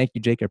 great. Thank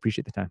you, Jake. I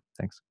appreciate the time.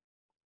 Thanks.